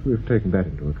project. We've taken that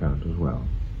into account as well.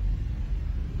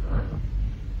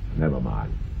 Never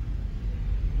mind.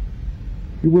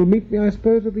 You will meet me, I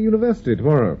suppose, at the university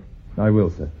tomorrow. I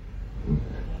will, sir.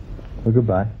 Well,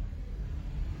 goodbye.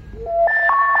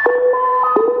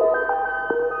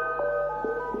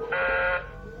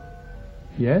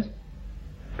 Yes?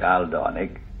 Carl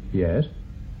Dornick. Yes?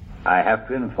 I have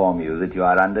to inform you that you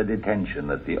are under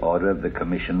detention at the order of the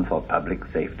Commission for Public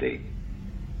Safety.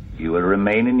 You will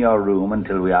remain in your room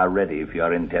until we are ready for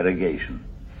your interrogation.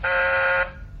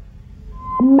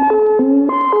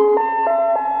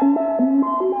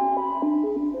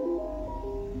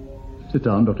 Sit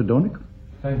down, Dr. Dornick.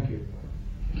 Thank you.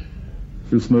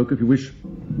 You smoke if you wish.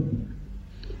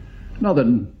 Now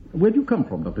then, where do you come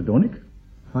from, Dr. Dornick?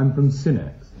 I'm from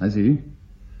Synax. I see.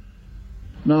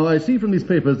 Now, I see from these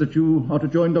papers that you are to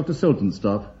join Dr. Selden's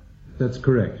staff. That's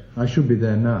correct. I should be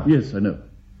there now. Yes, I know.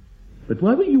 But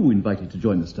why were you invited to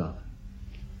join the staff?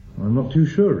 I'm not too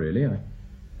sure, really.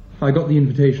 I got the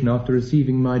invitation after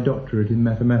receiving my doctorate in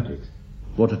mathematics.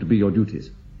 What are to be your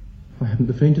duties? I haven't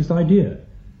the faintest idea.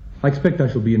 I expect I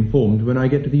shall be informed when I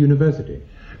get to the university.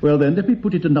 Well, then, let me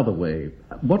put it another way.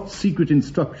 What secret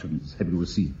instructions have you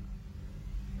received?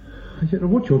 I don't know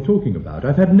what you're talking about.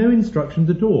 I've had no instructions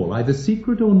at all, either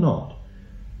secret or not.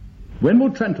 When will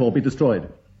Trantor be destroyed?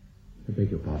 I beg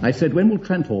your pardon? I said, when will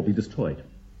Trantor be destroyed?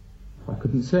 I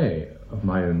couldn't say, of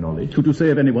my own knowledge. Could you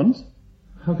say of anyone's?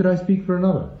 How could I speak for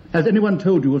another? Has anyone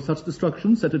told you of such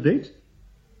destruction? Set a date?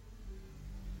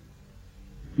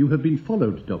 You have been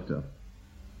followed, Doctor.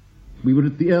 We were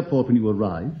at the airport when you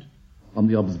arrived, on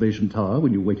the observation tower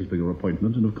when you waited for your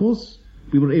appointment, and of course,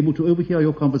 we were able to overhear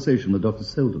your conversation with Dr.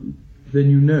 Selden. Then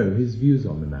you know his views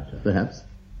on the matter. Perhaps.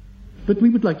 But we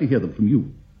would like to hear them from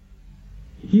you.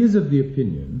 He is of the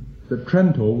opinion that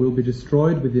Trantor will be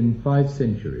destroyed within 5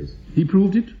 centuries. He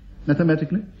proved it,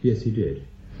 mathematically? Yes, he did.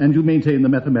 And you maintain the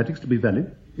mathematics to be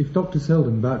valid? If Dr.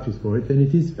 Selden vouches for it, then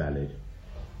it is valid.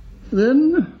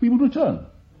 Then we will return.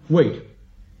 Wait.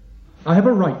 I have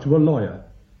a right to a lawyer.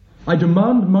 I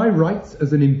demand my rights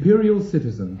as an imperial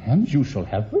citizen. And you shall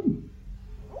have them.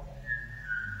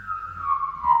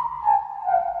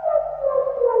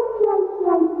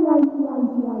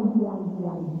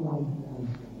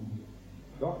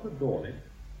 Dr. Dornick?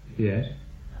 Yes?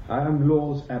 I am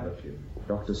Law's Abbotfield.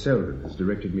 Dr. Selden has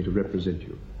directed me to represent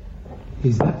you.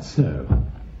 Is that so?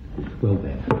 Well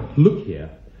then, look here.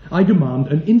 I demand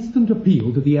an instant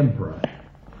appeal to the Emperor.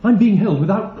 I'm being held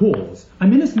without cause.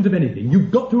 I'm innocent of anything.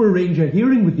 You've got to arrange a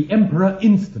hearing with the Emperor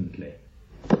instantly.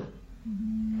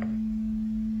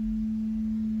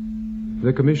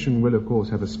 The Commission will, of course,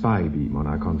 have a spy beam on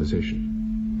our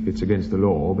conversation. It's against the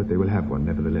law, but they will have one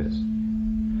nevertheless.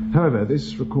 However,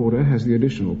 this recorder has the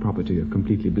additional property of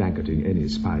completely blanketing any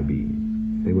spy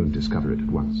beam. They won't discover it at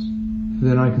once.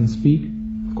 Then I can speak?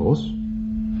 Of course.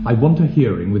 I want a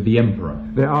hearing with the Emperor.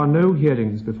 There are no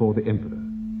hearings before the Emperor.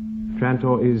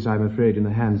 Trantor is, I'm afraid, in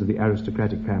the hands of the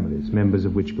aristocratic families, members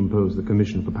of which compose the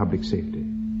Commission for Public Safety.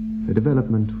 A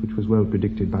development which was well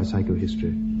predicted by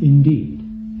psychohistory. Indeed.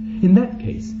 In that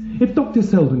case, if Dr.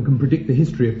 Selden can predict the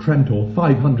history of Trantor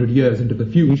 500 years into the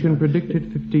future... He can predict it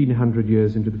 1,500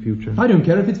 years into the future. I don't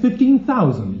care if it's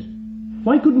 15,000.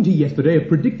 Why couldn't he yesterday have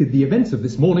predicted the events of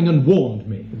this morning and warned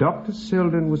me? Dr.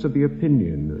 Selden was of the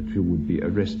opinion that you would be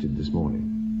arrested this morning.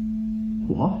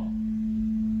 What?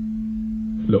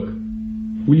 Look,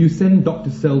 will you send Dr.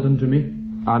 Selden to me?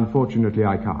 Unfortunately,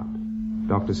 I can't.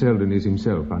 Dr. Selden is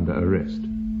himself under arrest.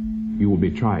 You will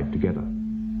be tried together.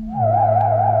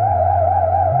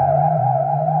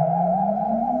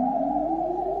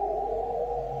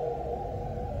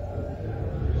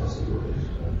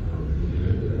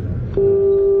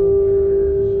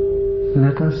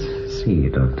 Let us see,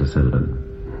 Dr. Selden.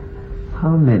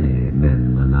 How many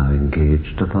men are now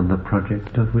engaged upon the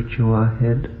project of which you are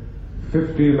head?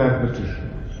 50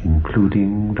 mathematicians.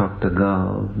 Including Dr.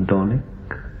 Garl Dornick?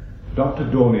 Dr.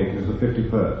 Dornick is the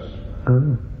 51st.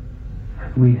 Oh,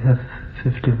 we have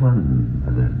 51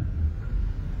 then.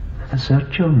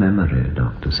 Search your memory,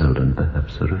 Dr. Selden.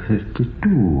 Perhaps there are 52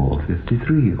 or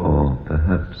 53 or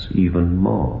perhaps even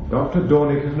more. Dr.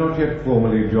 Dornick has not yet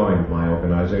formally joined my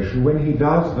organization. When he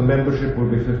does, the membership will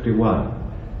be 51.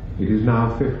 It is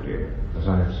now 50, as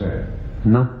I have said.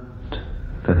 Not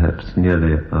perhaps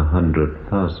nearly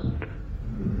 100,000.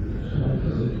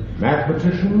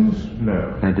 Mathematicians?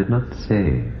 No. I did not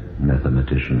say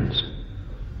mathematicians.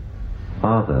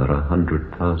 Are there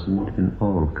 100,000 in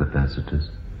all capacities?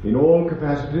 In all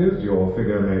capacities, your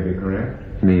figure may be correct.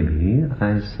 Maybe.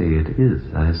 I say it is.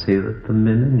 I say that the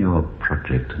men in your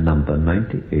project number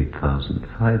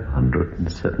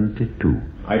 98,572.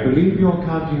 I believe you're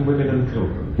counting women and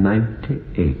children.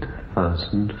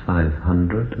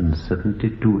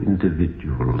 98,572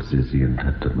 individuals is the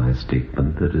intent of my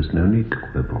statement. There is no need to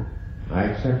quibble. I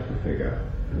accept the figure.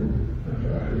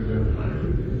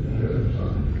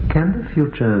 Can the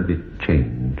future be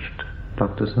changed,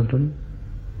 Dr. Selden?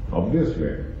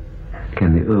 Obviously.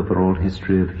 Can the overall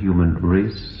history of the human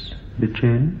race be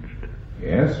changed?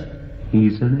 Yes.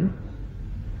 Easily?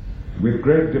 With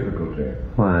great difficulty.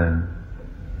 Why?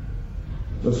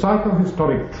 The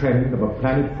psychohistoric trend of a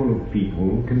planet full of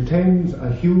people contains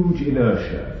a huge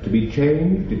inertia. To be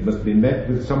changed, it must be met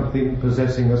with something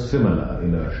possessing a similar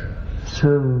inertia.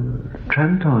 So,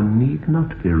 Trantor need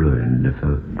not be ruined if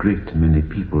a great many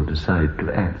people decide to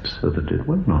act so that it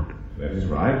will not. That is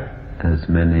right. As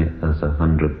many as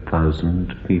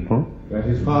 100,000 people? That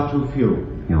is far too few.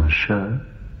 You're sure?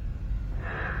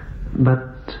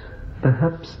 But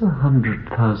perhaps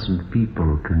 100,000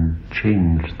 people can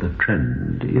change the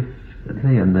trend if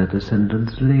they and their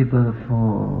descendants labor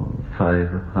for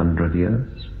 500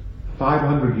 years.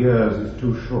 500 years is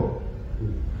too short.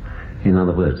 In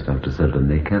other words, Dr. Selden,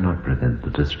 they cannot prevent the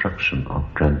destruction of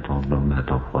Trantor no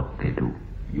matter what they do.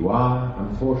 You are,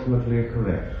 unfortunately,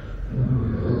 correct.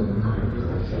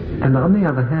 And on the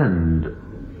other hand,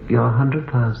 your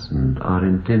 100,000 are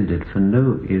intended for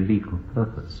no illegal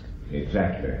purpose.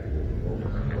 Exactly.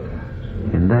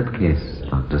 In that case,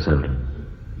 Dr. Selden,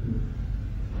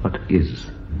 what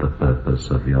is the purpose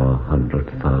of your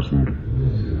 100,000?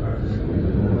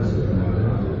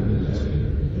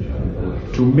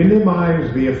 To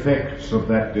minimize the effects of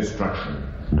that destruction.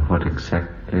 And what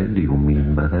exactly do you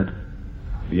mean by that?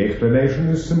 The explanation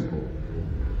is simple.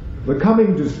 The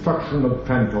coming destruction of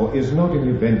Trantor is not an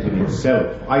event in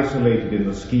itself, isolated in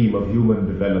the scheme of human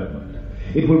development.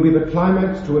 It will be the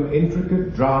climax to an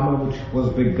intricate drama which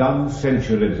was begun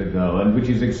centuries ago and which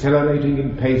is accelerating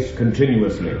in pace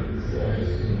continuously.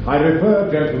 I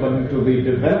refer, gentlemen, to the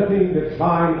developing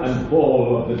decline and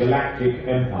fall of the Galactic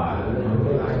Empire.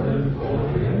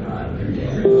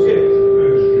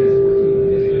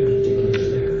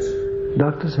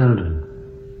 Dr. Selden,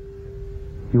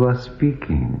 you are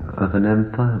speaking of an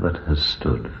empire that has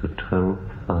stood for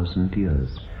 12,000 years.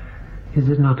 Is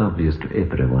it not obvious to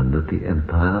everyone that the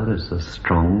empire is as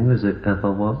strong as it ever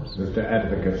was? Mr.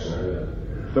 Advocate,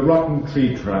 the rotten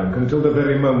tree trunk, until the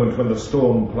very moment when the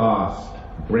storm blast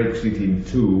breaks it in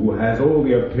two, has all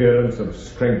the appearance of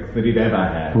strength that it ever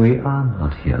had. We are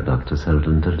not here, Dr.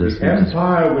 Selden, to listen The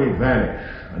empire will vanish,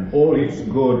 and all its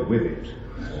good with it.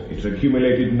 Its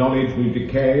accumulated knowledge will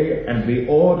decay, and the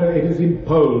order it has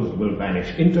imposed will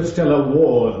vanish. Interstellar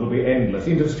wars will be endless.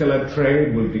 Interstellar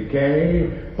trade will decay.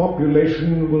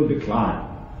 Population will decline.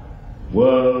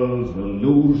 Worlds will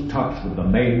lose touch with the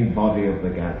main body of the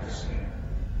galaxy.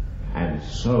 And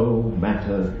so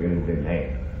matters will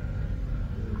remain.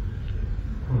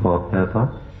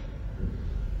 Forever?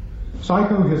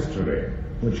 Psychohistory,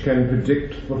 which can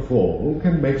predict the fall,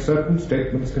 can make certain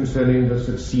statements concerning the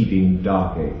succeeding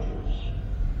Dark Ages.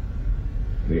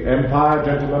 The Empire,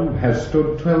 gentlemen, has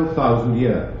stood 12,000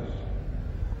 years.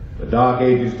 The Dark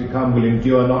Ages to come will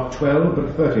endure not 12,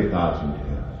 but 30,000 years.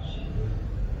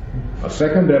 A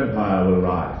second empire will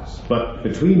rise, but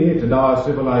between it and our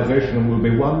civilization will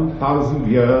be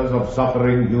 1,000 years of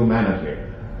suffering humanity.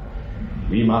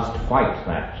 We must fight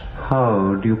that.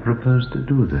 How do you propose to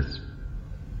do this?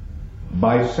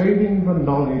 By saving the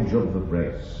knowledge of the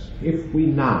race. If we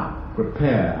now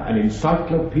prepare an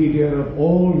encyclopedia of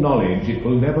all knowledge, it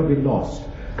will never be lost.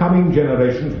 Coming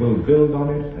generations will build on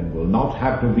it and will not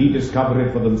have to rediscover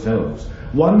it for themselves.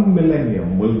 1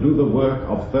 millennium will do the work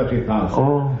of 30,000.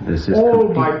 Oh, this is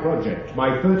my project,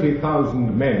 my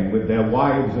 30,000 men with their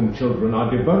wives and children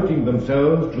are devoting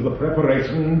themselves to the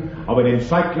preparation of an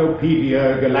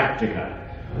Encyclopedia Galactica.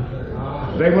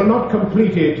 They will not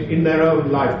complete it in their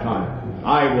own lifetime.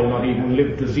 I will not even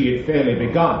live to see it fairly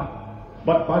begun.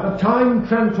 But by the time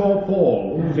Trantor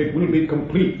falls, it will be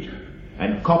complete,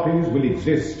 and copies will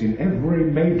exist in every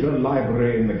major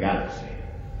library in the galaxy.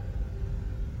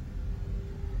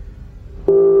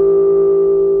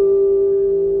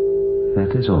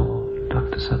 That is all,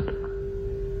 Dr.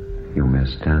 Selden. You may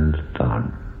stand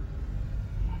down.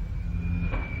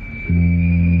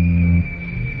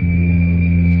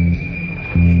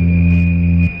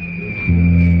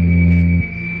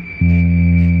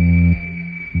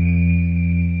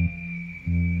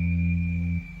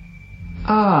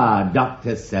 Ah,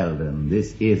 Dr. Selden,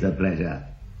 this is a pleasure.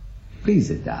 Please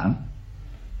sit down.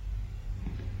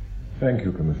 Thank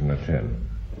you, Commissioner Chen.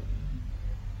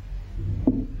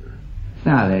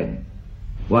 Now then,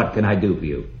 what can I do for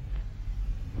you?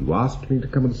 You asked me to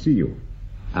come and see you.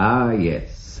 Ah,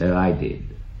 yes, so I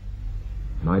did.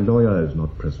 My lawyer is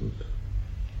not present.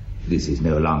 This is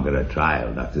no longer a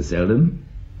trial, Dr. Selden.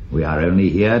 We are only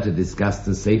here to discuss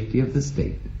the safety of the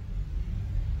state.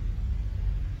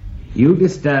 You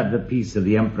disturb the peace of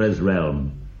the Emperor's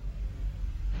realm.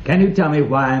 Can you tell me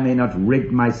why I may not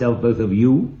rid myself both of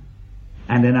you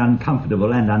and an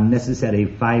uncomfortable and unnecessary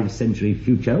 5-century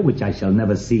future which I shall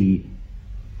never see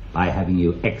by having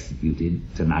you executed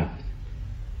tonight?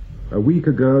 A week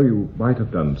ago you might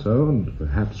have done so, and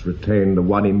perhaps retained the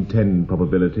 1 in 10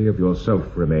 probability of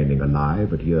yourself remaining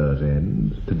alive at year's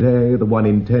end. Today the 1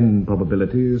 in 10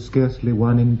 probability is scarcely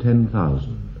 1 in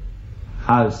 10,000.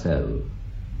 How so?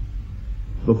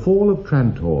 The fall of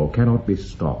Trantor cannot be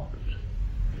stopped,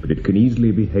 but it can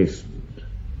easily be hastened.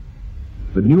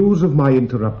 The news of my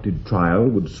interrupted trial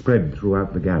would spread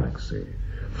throughout the galaxy.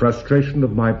 Frustration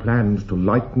of my plans to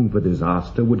lighten the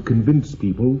disaster would convince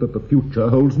people that the future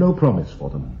holds no promise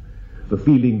for them. The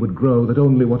feeling would grow that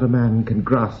only what a man can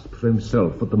grasp for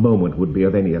himself at the moment would be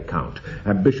of any account.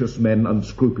 Ambitious men,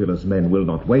 unscrupulous men will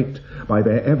not wait. By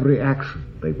their every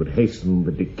action they would hasten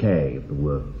the decay of the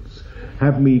worlds.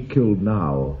 Have me killed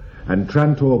now, and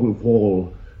Trantor will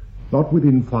fall not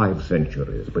within 5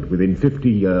 centuries, but within 50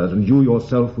 years, and you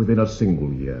yourself within a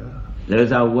single year.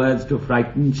 Those are words to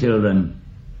frighten children.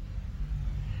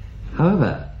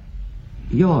 However,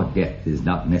 your death is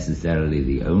not necessarily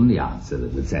the only answer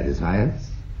that would satisfy us.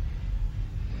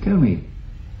 Tell me,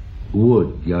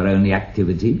 would your only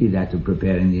activity be that of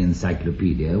preparing the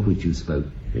encyclopedia of which you spoke?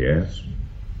 Yes.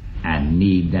 And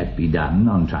need that be done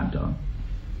on Trantor?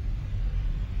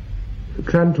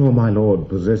 Trantor, my lord,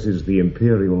 possesses the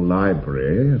Imperial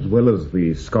Library as well as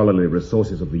the scholarly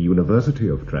resources of the University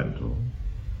of Trantor.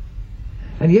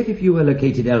 And yet if you were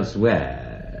located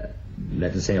elsewhere,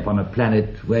 let us say upon a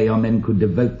planet where your men could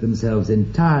devote themselves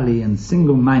entirely and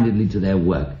single-mindedly to their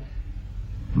work,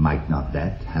 might not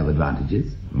that have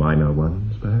advantages? Minor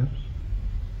ones, perhaps?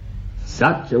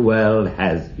 Such a world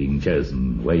has been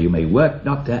chosen, where you may work,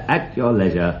 Doctor, at your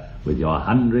leisure with your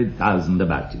 100,000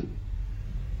 about you.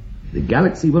 The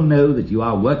galaxy will know that you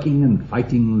are working and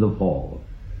fighting the fall.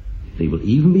 They will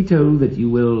even be told that you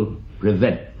will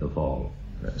prevent the fall.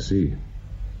 I see.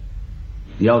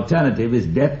 The alternative is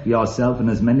death for yourself and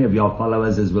as many of your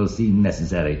followers as will seem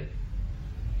necessary.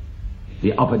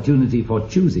 The opportunity for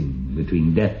choosing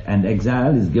between death and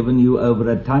exile is given you over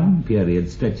a time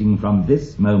period stretching from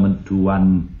this moment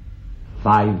to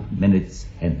 5 minutes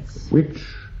hence. Which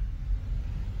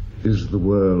is the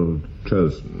world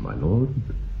chosen, my lord?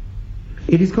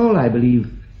 It is called, I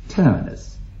believe,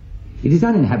 Terminus. It is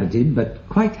uninhabited, but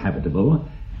quite habitable,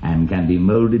 and can be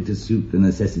moulded to suit the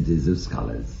necessities of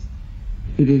scholars.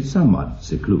 It is somewhat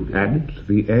secluded. At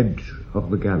the edge of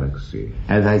the galaxy.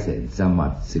 As I said,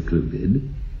 somewhat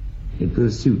secluded. It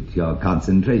will suit your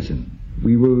concentration.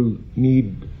 We will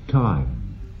need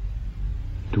time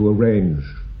to arrange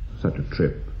such a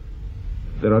trip.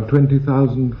 There are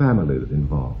 20,000 families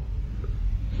involved.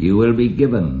 You will be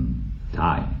given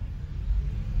time.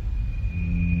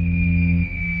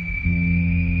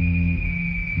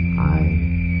 I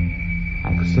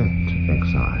accept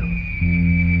exile.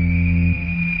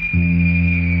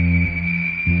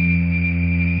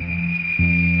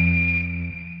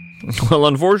 Well,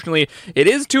 unfortunately, it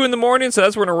is 2 a.m, so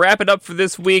that's where we're gonna wrap it up for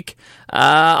this week.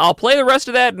 I'll play the rest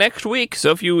of that next week.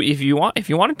 So if you want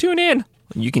to tune in,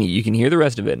 you can hear the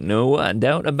rest of it. No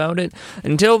doubt about it.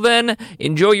 Until then,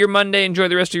 enjoy your Monday, enjoy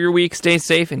the rest of your week, stay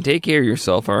safe, and take care of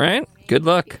yourself. All right. Good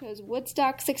luck. Because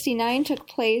Woodstock 69 took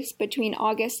place between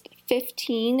August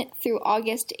 15 through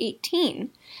August 18.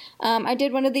 I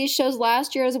did one of these shows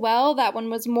last year as well. That one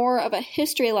was more of a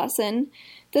history lesson.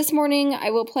 This morning, I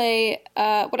will play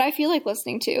what I feel like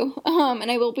listening to, and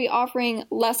I will be offering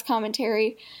less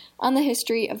commentary on the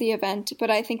history of the event, but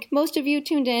I think most of you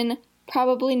tuned in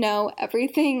probably know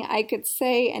everything I could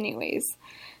say anyways.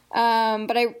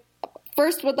 But I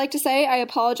first would like to say I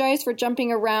apologize for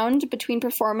jumping around between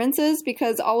performances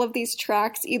because all of these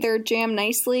tracks either jam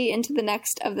nicely into the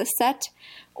next of the set,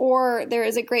 or there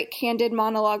is a great candid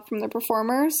monologue from the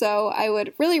performer, so I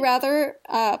would really rather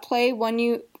play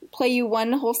you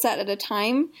one whole set at a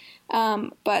time,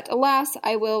 but alas,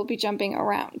 I will be jumping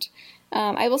around.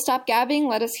 I will stop gabbing.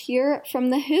 Let us hear from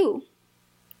The Who.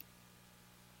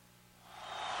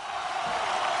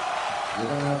 You're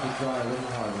going to have to try a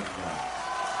little harder than that.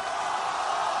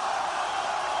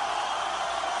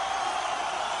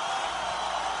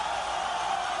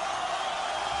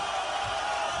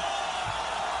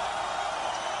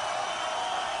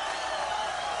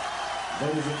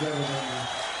 Ladies and gentlemen,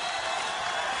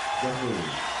 The Who.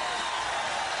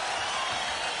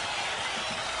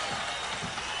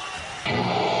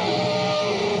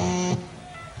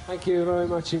 Thank you very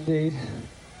much indeed.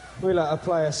 We like to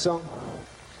play a song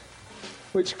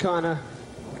which kind of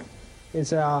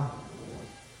is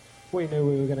we knew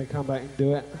we were going to come back and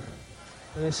do it.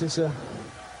 And this is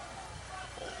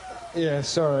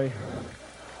sorry.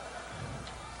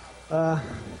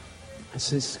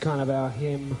 This is kind of our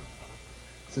hymn.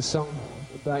 It's a song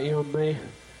about you and me.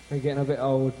 We're getting a bit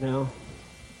old now.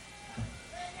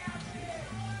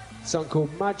 A song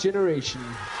called My Generation.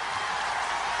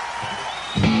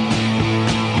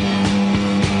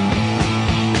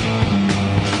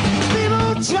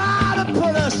 Try to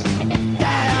put us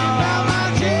down, my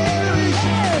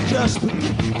generation, just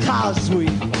because we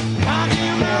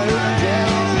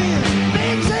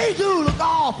things they do look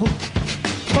awful.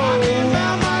 Talking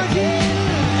about my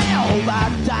generation, I hope I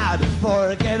die before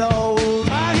I get old.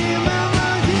 Talking about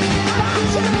my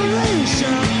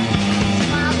generation,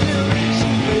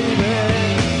 baby.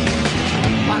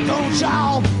 Why don't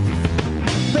y'all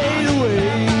fade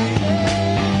away?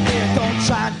 Yeah, don't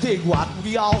try and dig what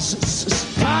we all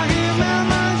talking about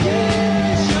my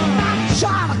generation. I'm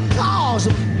trying to cause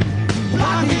them.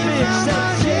 Talking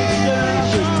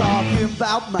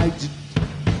about my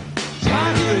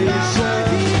generation.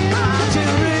 My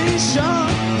generation.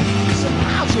 It's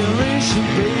my generation,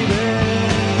 baby.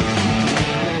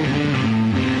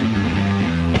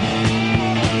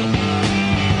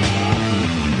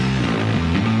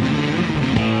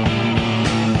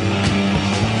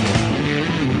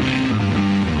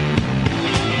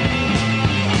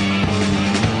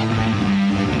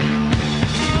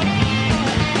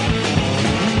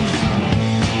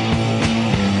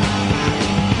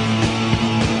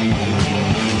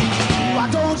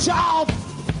 Y'all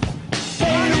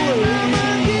fade away.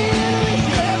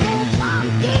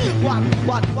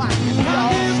 What? Talking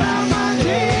about my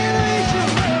generation.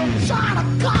 Trying to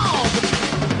call.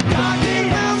 Talking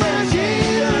about my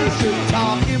generation.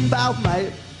 Talking about my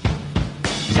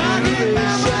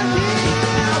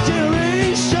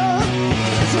generation.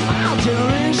 It's my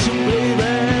generation, baby.